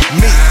 down.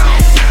 Me,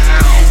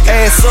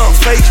 ass up,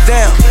 face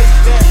down.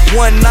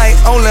 One night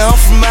only, I'm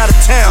from out of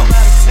town.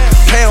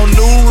 Pound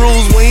new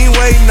rules, we ain't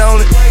waiting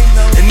on it.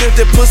 And if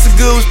that pussy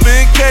good, we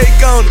spin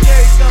cake on it.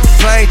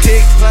 Plane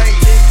ticket,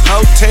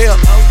 hotel,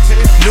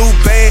 new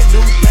bag,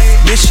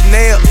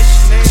 missionary,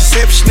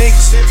 Giuseppe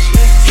sneakers,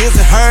 his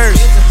and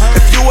hers.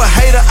 If you a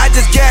hater, I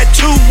just got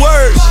 2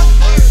 words.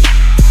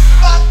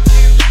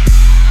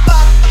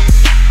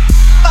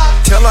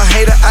 Tell a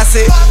hater I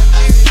said,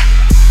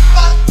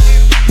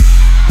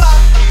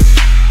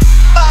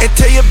 and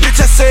tell your bitch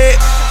I said.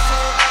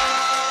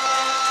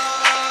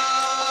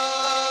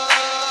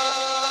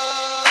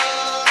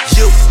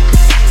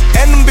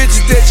 And them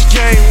bitches that you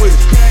came with,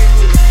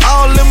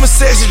 all them are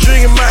sexy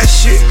drinking my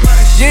shit.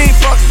 You ain't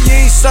fucking, you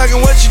ain't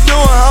sucking, what you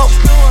doing, ho?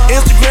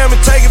 Instagram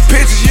and taking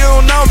pictures, you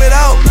don't know me,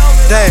 though.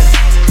 Damn,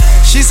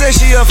 she say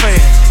she a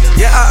fan.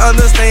 Yeah, I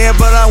understand,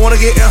 but I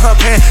wanna get in her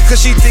pants. Cause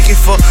she thinking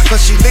fuck,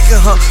 cause she licking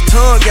her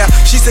tongue out.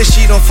 She say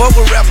she don't fuck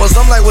with rappers,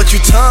 I'm like, what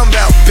you talking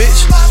about,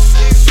 bitch?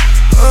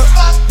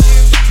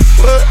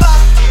 What?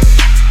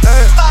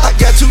 I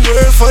got 2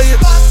 words for you.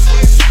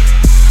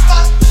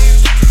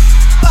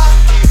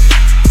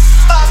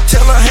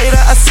 Tell a hater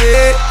I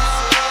said.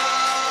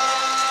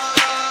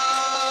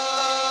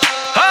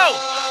 Ho,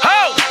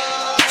 ho.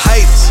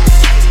 Haters,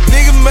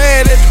 nigga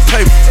mad at the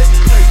paper.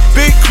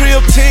 Big crib,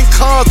 10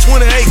 cars,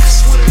 20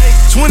 acres.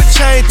 20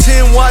 chain,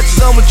 10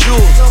 watches, I'm a jewel.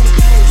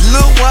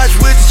 Little watch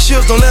with the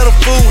chips, don't let them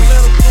fool you.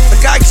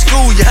 Like I can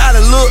school you how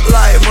to look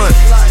like money.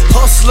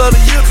 Hustler of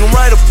the year can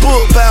write a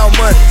book about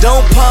money.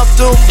 Don't pop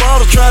them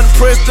bottles, try to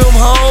press them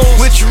hoes.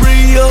 With your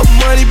re-up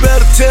money,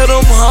 better tell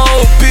them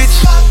hoes,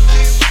 bitch.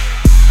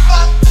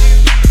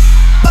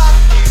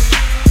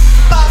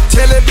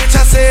 Tell that bitch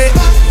I said.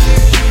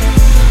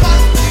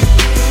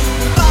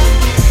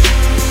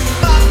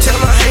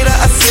 Tell a hater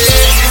I said.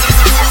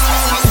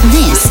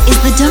 This is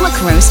the Dark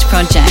Roast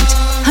Project,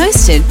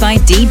 hosted by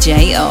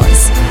DJ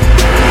Oz.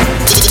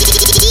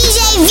 DJ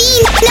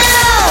Vino!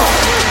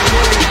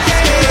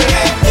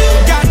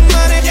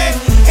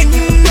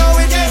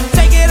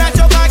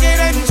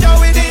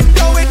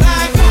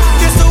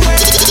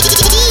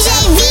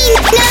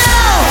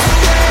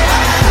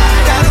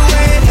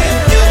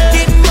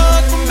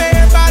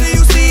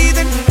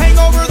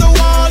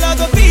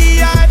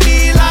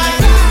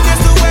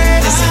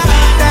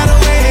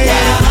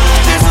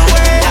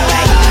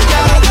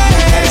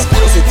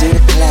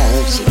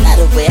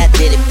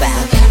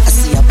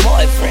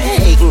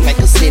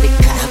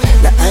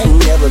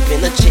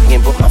 Been a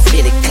chicken, but my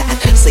fitted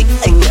cock. Say I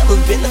ain't never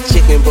been a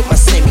chicken, but my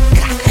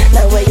semi-cock.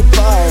 Now where your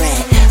bar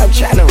at? I'm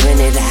tryna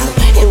rent it out.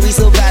 And we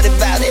so about it.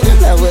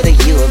 Now what are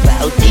you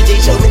about? DJ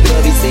show me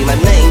love, he say my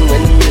name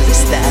when the music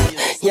stop.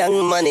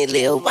 Young Money,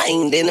 Lil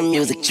Wayne, then the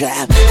music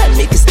drop. I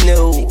make it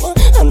snow,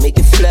 I make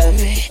it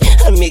flurry.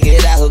 I make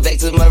it out back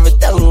tomorrow,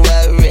 don't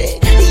worry.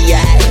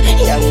 Yeah,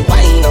 Young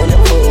Wayne on the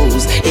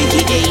moves.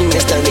 AKA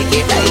Mr. Make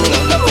It Rain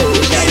on the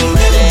moves. Young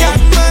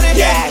Money,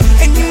 yeah.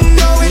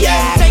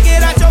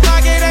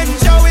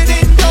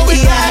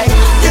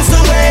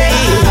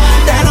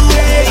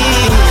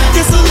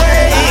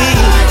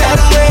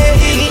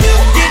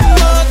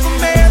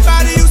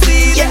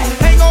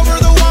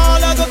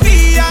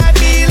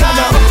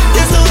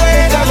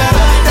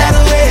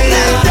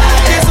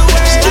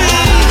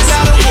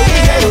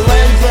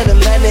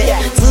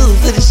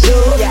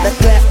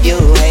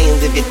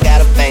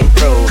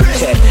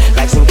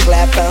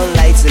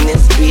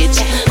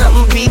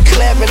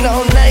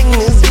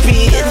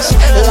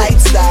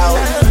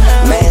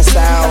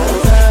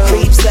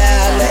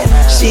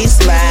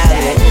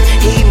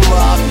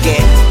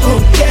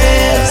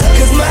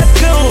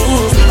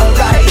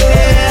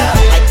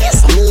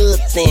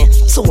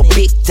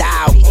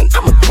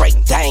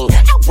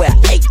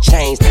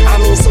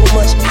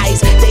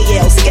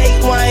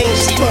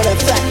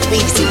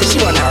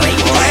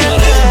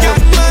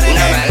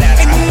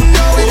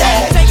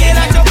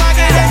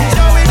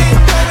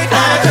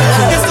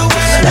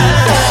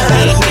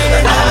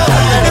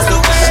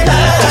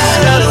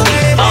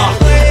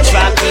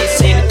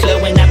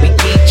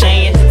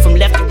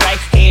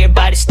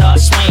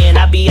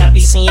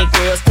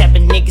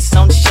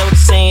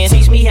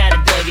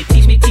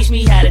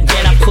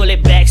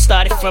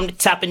 from the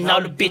top and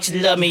all the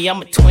bitches love me. I'm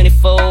a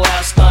 24-hour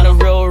stunner,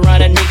 road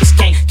runner, niggas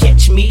can't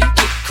catch me.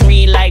 Get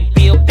green like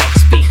Bill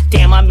Bixby.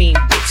 Damn, I mean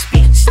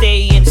Bixby.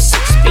 Stay in the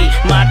 6-speed.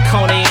 My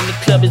corner in the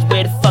club is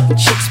where the fucking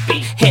chicks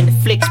be. And the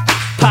flicks be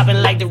popping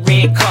like the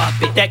red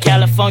carpet. That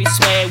California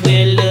swag with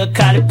a little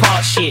College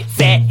Park shit.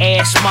 Fat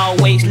ass, small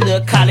waist,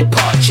 little College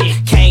Park chick.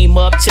 Came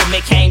up to me,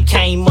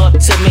 came up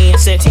to me and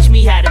said, teach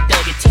me how to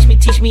dug it.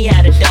 Teach me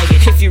how to dug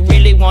it. If you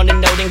really wanna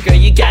know, then girl,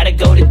 you gotta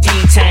go to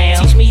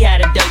D-Town. Teach me how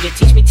to dug it.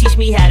 Teach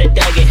me how to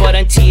dug it. But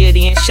until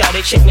then, shout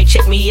it,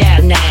 check me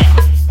out now.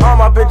 All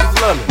my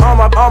bitches love me.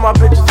 All my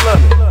bitches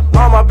love me.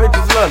 All my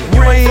bitches love me.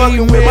 You ain't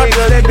fucking with my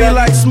girl, they be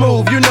like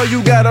Smooth. You know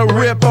you got a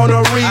rip on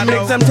a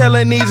remix. I'm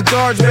telling these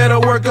guards better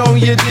work on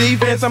your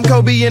defense. I'm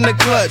Kobe in the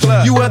clutch.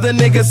 You other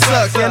niggas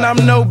suck. And I'm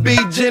no B.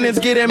 Jennings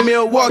getting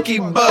Milwaukee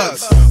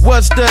Bucks.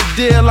 What's the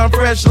deal? I'm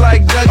fresh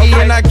like Dougie.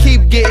 And I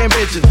keep getting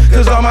bitches.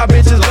 Cause all my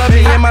bitches love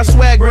me. And my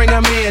swag bring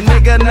them in.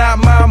 Nigga, not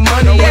my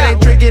money. It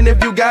ain't tricking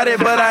if you got it,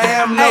 but I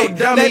am no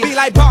dummy. They be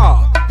like,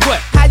 Paul, what?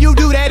 How you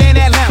do that in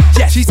Atlanta?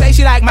 Yeah. She say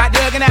she like my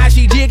Doug and now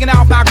she jigging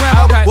off my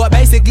grandma. Okay. Well,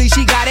 basically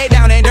she got it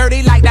down and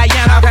dirty like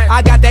Diana. Okay.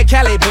 I got that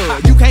Cali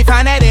bug. You can't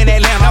find that in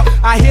Atlanta.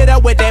 I hit her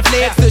with that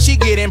flex till she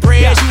get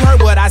impressed. You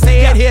heard what I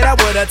said. Hit her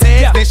with a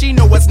text, then she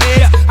know what's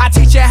next. I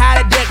teach her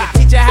how to dig it,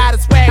 teach her how to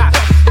swag.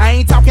 I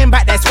ain't talking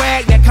about that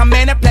swag that come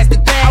in a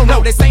plastic bag. Oh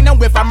no, this ain't no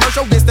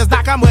infomercial. This does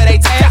not come with a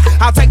tag.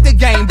 I'll take the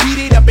game, beat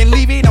it up and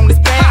leave it on this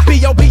bag.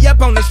 B.O.B.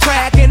 up on this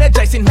track in a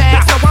Jason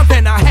Max. So I'm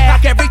finna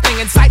hack everything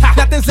in sight.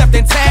 Nothing's left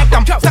intact.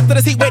 I'm stuck to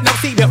the seat with no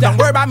seatbelt. Don't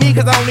worry about me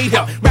cause I don't need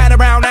help. Ride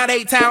around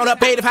 98 town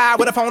up 85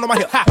 with a phone on my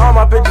hip. All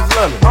my bitches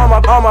love me. All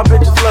my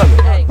bitches love me.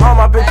 All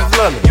my bitches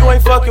love me. You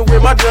ain't fucking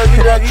with my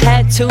Dougie.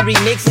 Had to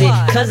remix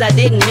it, cause I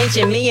didn't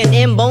mention me and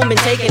M Bone been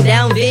taking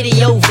down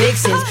video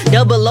vixens.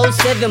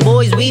 007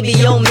 boys, we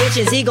be on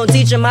missions. He gon'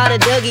 teach him how to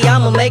Dougie,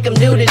 I'ma make him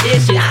do the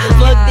dishes.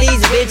 Fuck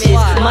these bitches,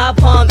 my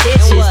palm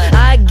itches.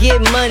 I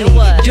get money,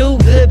 do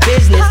good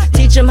business.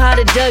 Teach him how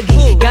to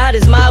Dougie, God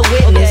is my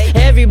witness.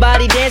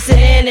 Everybody dancing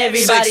and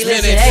everybody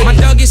listening. Hey. My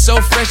Dougie's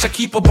so fresh, I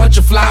keep a bunch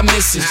of fly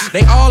misses.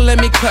 They all let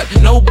me cut,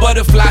 no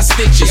butterfly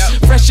stitches.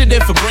 Fresher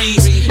than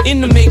Febreze,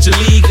 in the major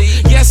league.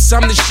 Yes,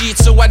 I'm the shit,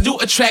 so I do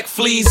attract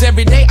fleas.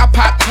 Every day I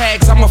pop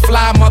tags, I'm a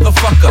fly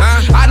motherfucker.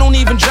 I don't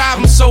even drive,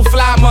 I'm so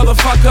fly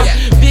motherfucker.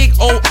 Big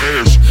old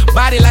ass,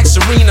 body like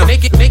Serena.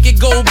 Make it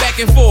go back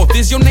and forth.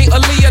 Is your name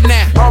Aaliyah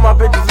now? All my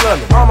bitches love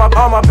me.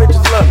 All my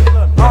bitches love me.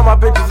 All my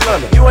bitches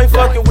love me. You ain't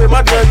fucking with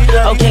my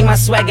Dougie. Okay, my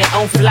swagger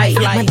on flight.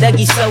 My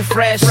Dougie so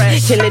fresh.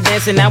 Kill it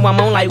dancing, now I'm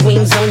on like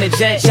wings on the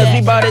jet. Cause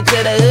we brought it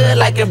to the hood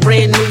like a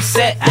brand new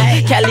set.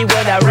 Cali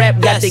where I rap,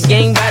 got the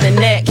game by the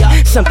neck.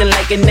 Something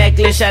like a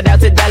necklace, shout out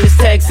to Dallas,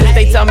 Texas.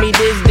 They taught me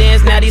this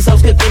dance, now these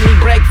hoes cooking me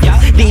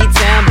breakfast.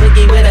 D-Town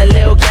boogie with a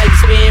little Cali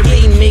spin.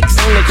 Remix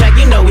on the track,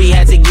 you know we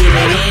had to get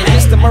it in.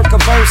 Mr.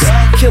 Mercaverse,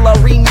 killer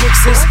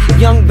remixes.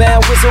 Young Bow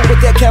Whistle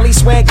with that Cali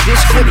swag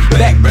district.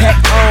 Backpack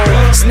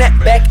on,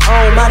 snapback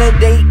on. Modern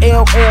day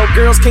LL,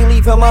 girls can't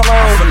leave him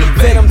alone.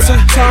 Fed him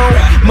two-tone,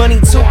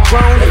 money too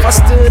grown. If I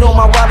stood on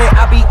my wallet,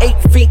 I'd be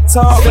 8 feet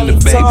tall. From the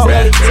Bay,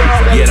 bruh.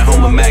 Yeah, the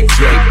home of Mac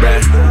Drake,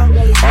 bruh.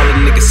 All the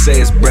niggas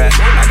say is bruh.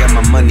 I got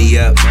my money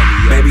up.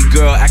 Baby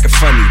girl acting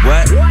funny,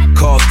 what?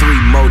 Call 3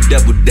 more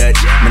double Dutch.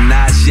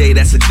 Menage,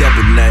 that's a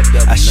double nut.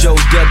 I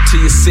showed up to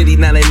your city,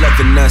 now they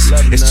loving us.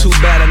 It's too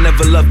bad I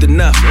never loved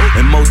enough.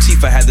 And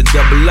motif, I had to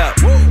double up.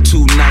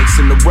 2 nights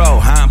in a row,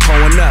 I'm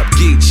pulling up,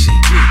 Geechee.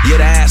 Yeah,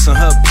 the ass on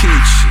her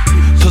peachy.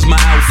 Plus my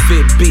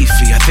outfit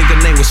beefy, I think her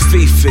name was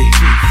Fifi.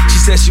 She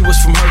said she was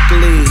from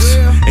Hercules,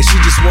 and she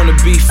just wanna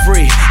be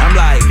free. I'm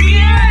like,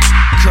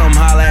 come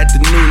holla at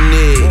the new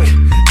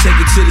nigga. Take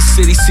it to the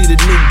city, see the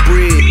new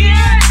bridge.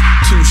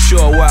 Too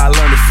sure where I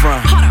learned it from.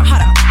 Hold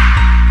up.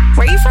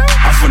 Where you from?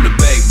 I'm from the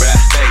Bay, bruh.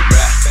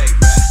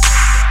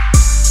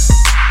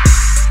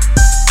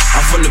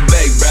 I'm from the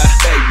Bay, bruh.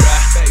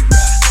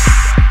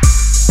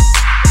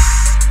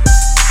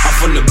 I'm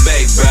from the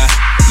Bay, bruh.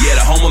 Yeah,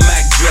 the home of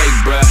Mac Drake,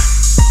 bruh.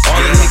 All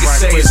the niggas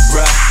say is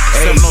bruh.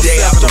 Every day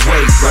out the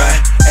way, bruh.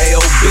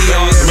 AOB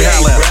on the day,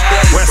 bruh.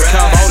 West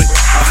California.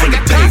 I ain't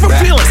got time for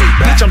feelings,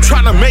 bitch. I'm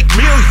trying to make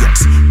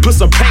millions. Put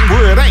some paint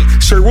where it ain't.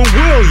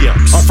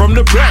 Sherwin-Williams. I'm from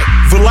the Bay,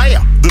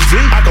 Vallejo, the V.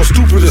 I go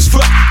stupid as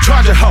fuck.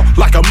 Charge a hoe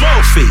like a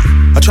Murphy.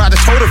 I tried to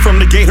tote her from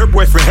the gate. Her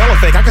boyfriend hella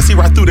fake. I can see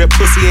right through that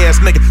pussy ass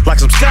nigga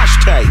like some scotch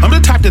tape. I'm the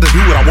type that'll do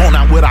what I want,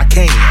 not what I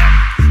can.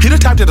 He the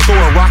type that'll throw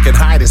a rock and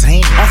hide his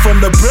hand. I'm from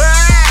the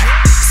Bay.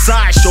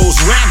 Side shows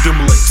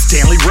randomly.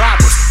 Stanley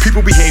Roberts.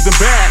 People behaving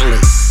badly.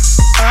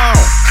 Oh,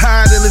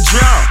 hide in the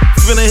drum.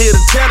 Finna hit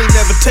a telly,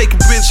 never take a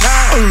bitch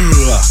home.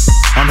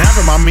 I'm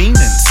having my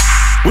meanings.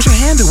 What's your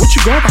handle? What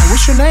you go by?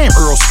 What's your name?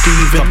 Earl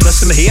Stevens. I'm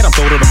blessed in the head. I'm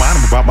told to the mind.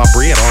 I'm about my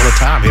bread all the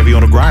time. Heavy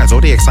on the grind.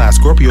 Zodiac sign,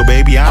 Scorpio,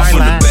 baby. I'm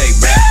from the Bay,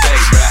 bruh.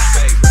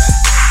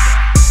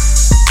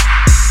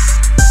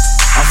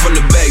 I'm from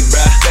the Bay,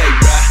 bruh.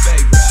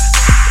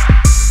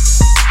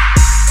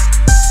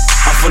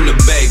 I'm from the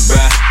Bay,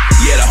 bruh.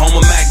 Yeah, the home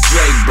of Mac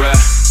Drake, bruh.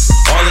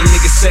 All the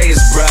niggas say is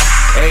bruh.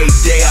 Every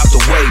day out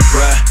the way,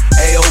 bruh.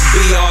 AOB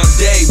all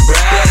day,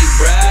 bruh.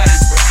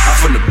 I'm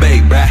from the Bay,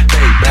 bruh.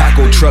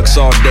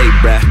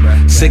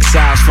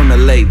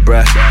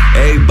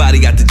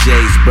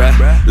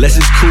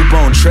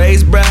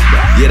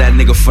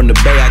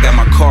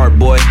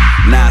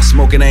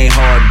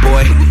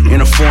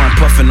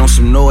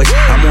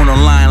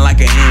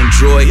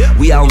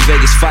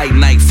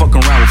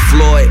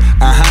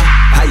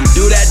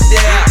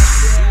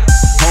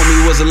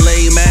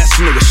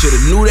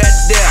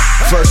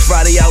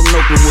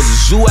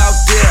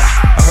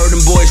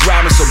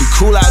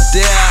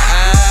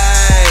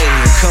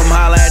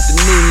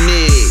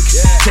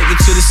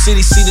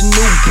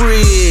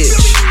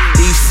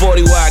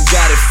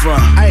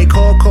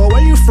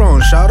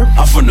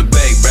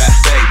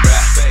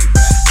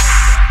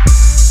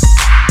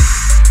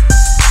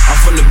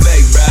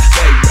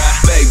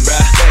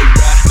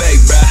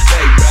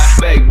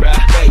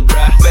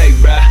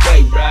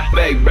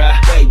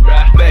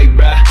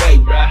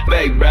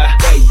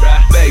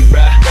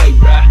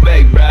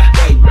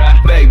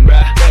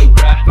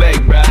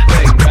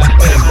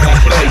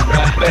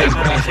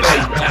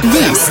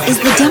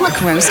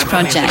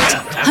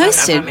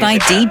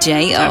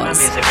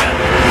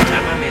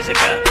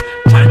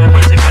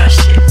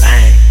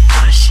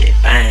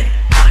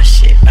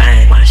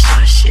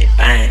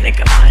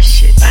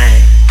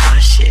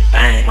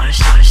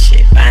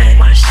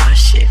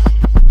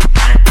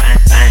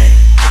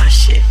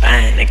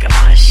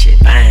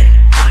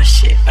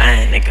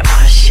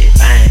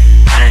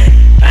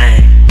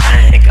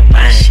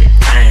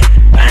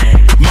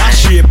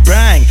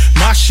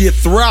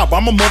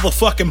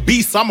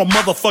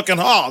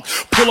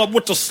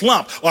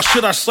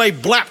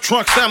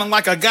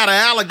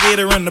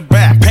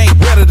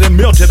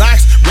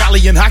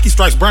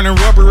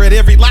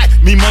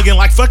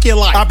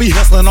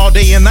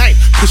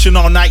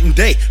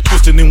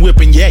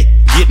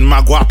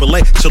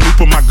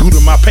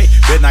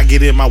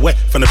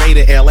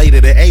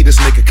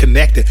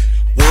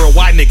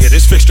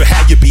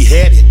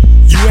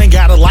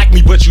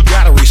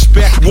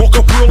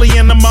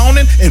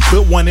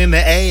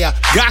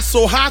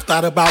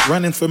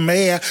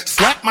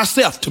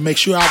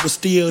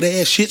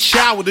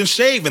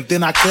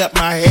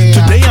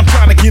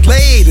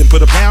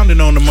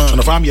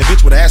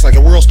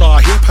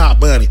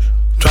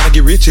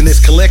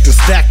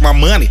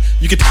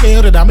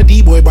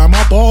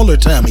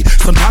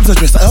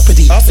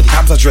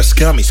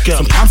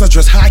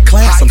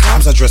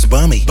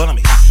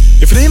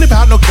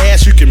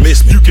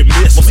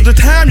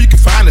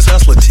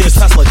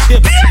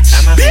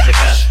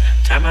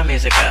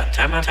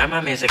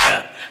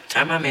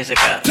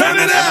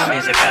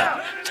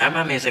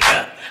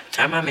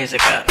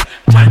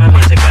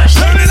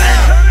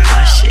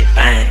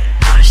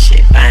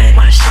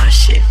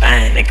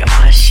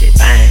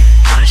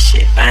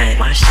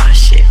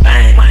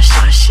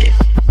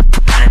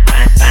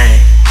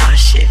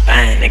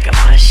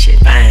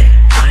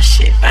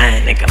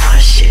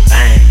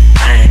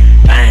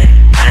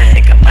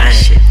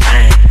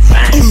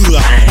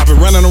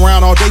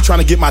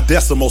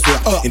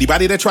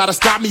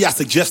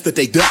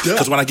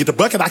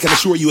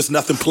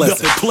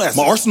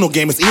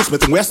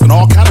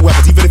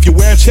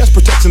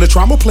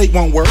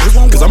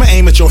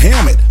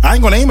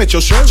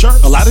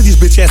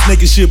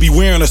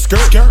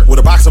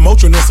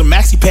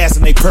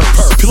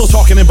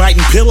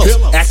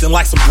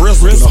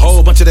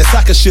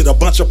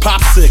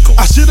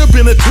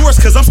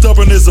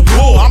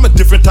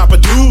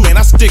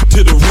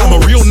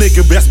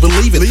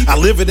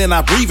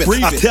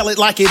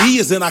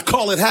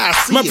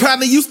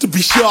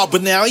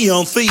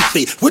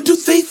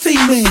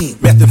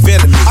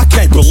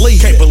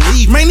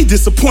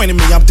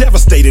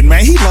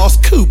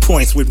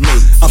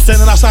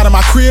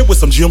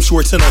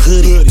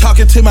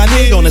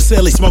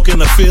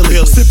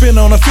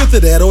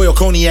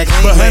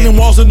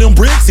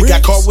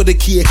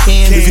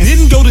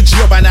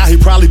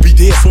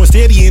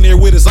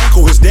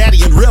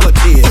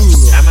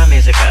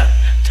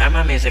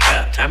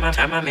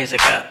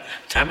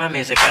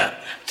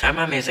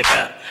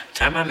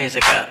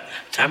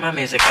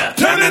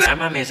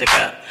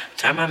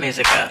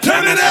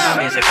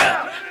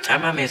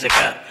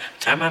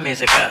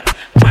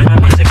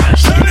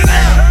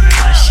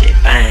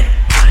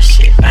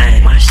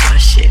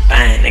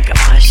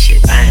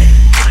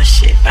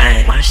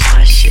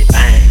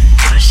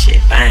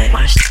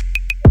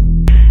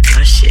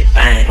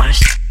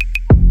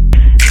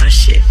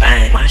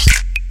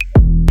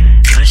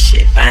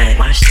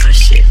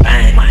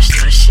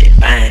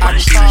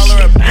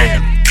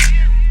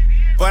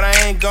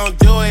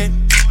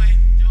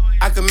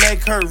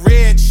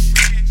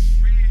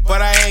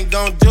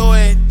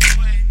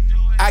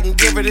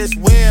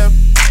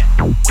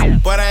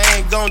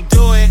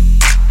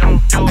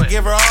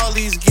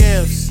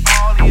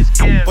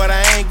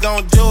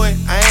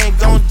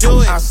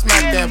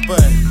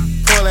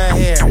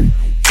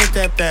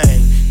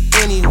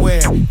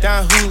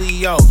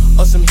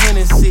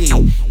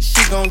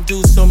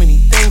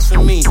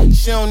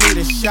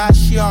 a shot,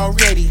 she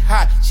already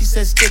hot. She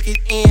said stick it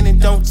in and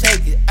don't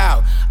take it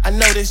out. I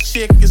know this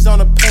chick is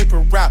on a paper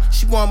route.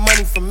 She want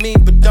money from me,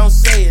 but don't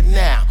say it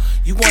now.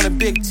 You want a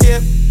big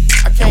tip?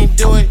 I can't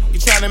do it. You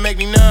trying to make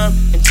me numb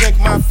and drink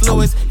my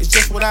fluids. It's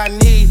just what I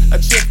need, a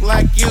chick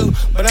like you.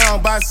 But I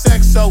don't buy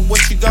sex, so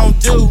what you gon'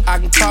 do? I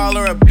can call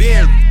her a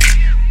bitch,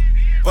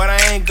 but I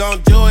ain't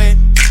gon' do it.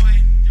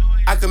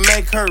 I can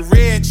make her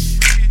rich,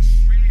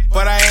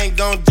 but I ain't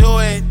gon' do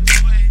it.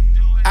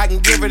 I can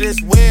give her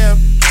this whip,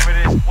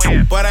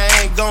 but I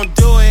ain't gon'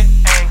 do it.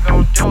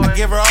 I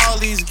give her all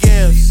these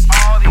gifts,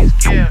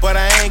 but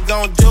I ain't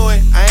gon' do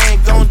it. I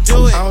ain't gon'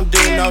 do it. I don't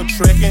do no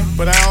tricking,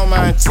 but I don't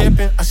mind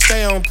tipping. I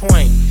stay on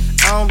point,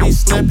 I don't be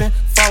slipping.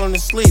 Falling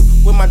asleep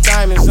with my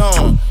diamonds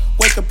on.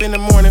 Wake up in the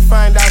morning,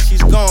 find out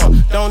she's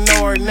gone. Don't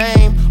know her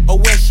name or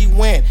where she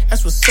went.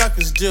 That's what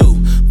suckers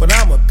do. But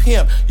I'm a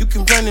pimp. You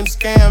can run them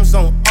scams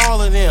on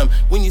all of them.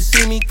 When you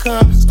see me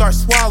come, start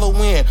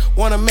swallowing.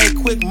 Wanna make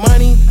quick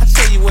money? I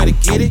tell you where to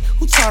get it.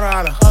 Who taught her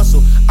how to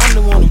hustle? I'm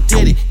the one who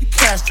did it. You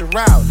cashed her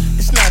out.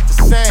 It's not the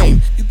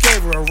same. You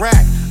gave her a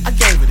rack. I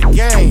gave her the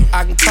game.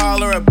 I can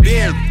call her a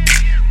bitch,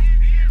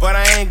 but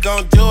I ain't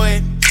gon' do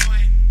it.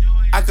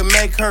 I can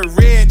make her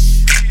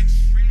rich,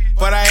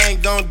 but I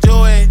ain't gon'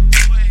 do it.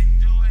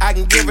 I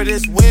can give her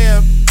this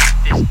whip,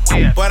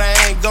 but I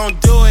ain't gon'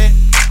 do it.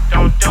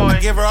 I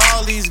give her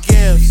all these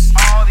gifts,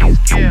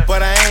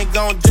 but I ain't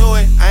gon' do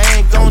it. I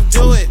ain't gon'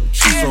 do it.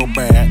 She's so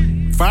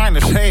bad, fine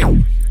as hell.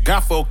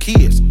 Got 4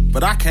 kids,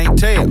 but I can't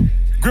tell.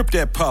 Grip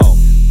that pole,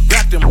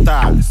 got them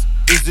thighs.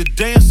 Is it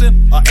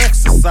dancing or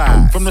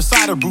exercise? From the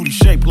side of booty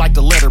shaped like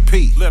the letter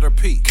P. Letter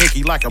P.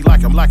 Cakey like a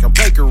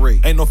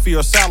bakery. Ain't no fear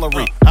of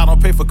salary. I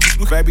don't pay for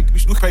baby,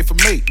 you pay for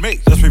me.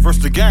 Let's reverse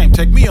the game.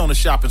 Take me on a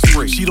shopping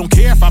spree. She don't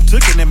care if I'm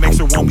tookin', it makes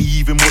her want me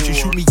even more. She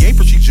shoot me gay,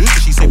 but she juicy.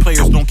 She say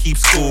players don't keep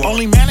score.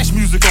 Only managed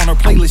music on her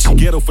playlist. She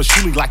ghetto for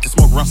Shuli, like to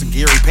smoke runs and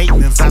Gary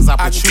Payton and Zaza Pachulia.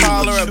 I can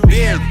call her a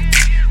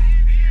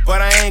bitch,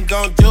 but I ain't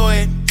gon' do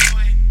it.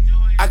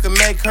 I can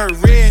make her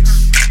rich,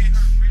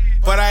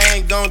 but I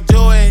ain't gon'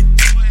 do it.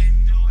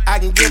 I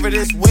can give her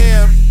this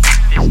whip,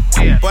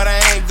 but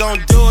I ain't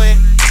gon' do it.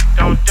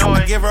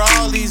 I give her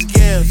all these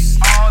gifts,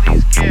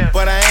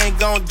 but I ain't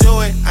gon'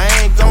 do it. I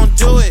ain't gon'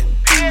 do it.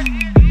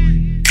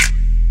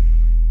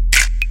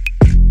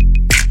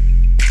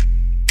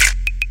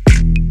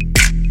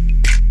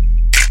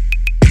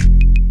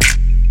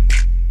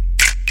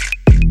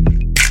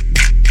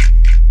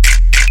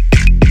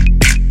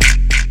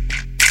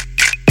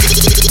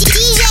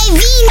 DJ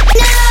Vino!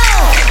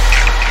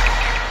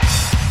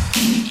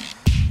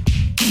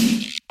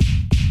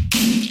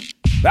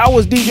 That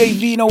was DJ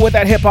Vino with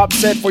that hip-hop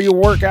set for your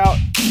workout.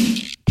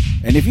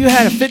 And if you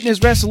had a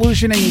fitness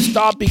resolution and you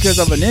stopped because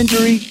of an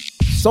injury,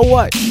 so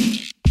what?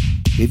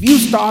 If you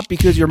stopped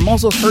because your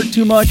muscles hurt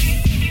too much,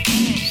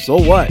 so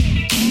what?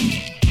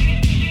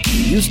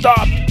 If you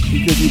stopped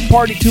because you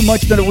partied too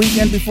much the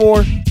weekend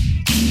before,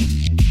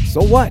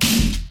 so what?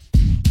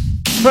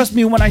 Trust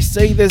me when I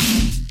say this,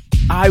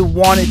 I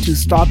wanted to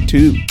stop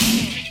too.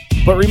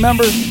 But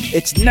remember,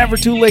 it's never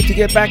too late to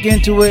get back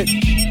into it.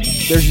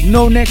 There's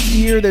no next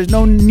year. There's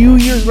no New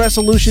Year's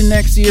resolution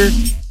next year.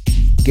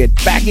 Get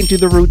back into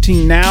the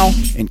routine now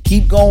and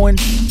keep going,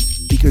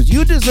 because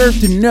you deserve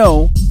to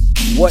know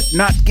what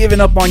not giving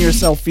up on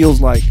yourself feels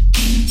like.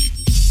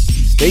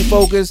 Stay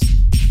focused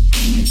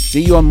and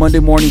see you on Monday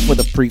morning for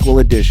the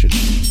prequel edition.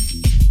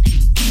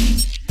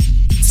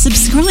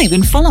 Subscribe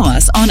and follow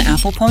us on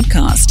Apple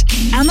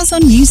Podcast,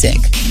 Amazon Music,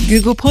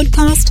 Google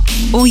Podcast,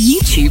 or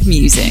YouTube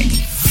Music.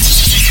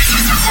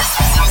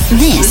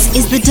 This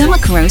is the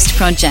Dark Roast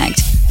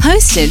Project,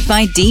 hosted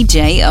by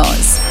DJ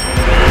Oz.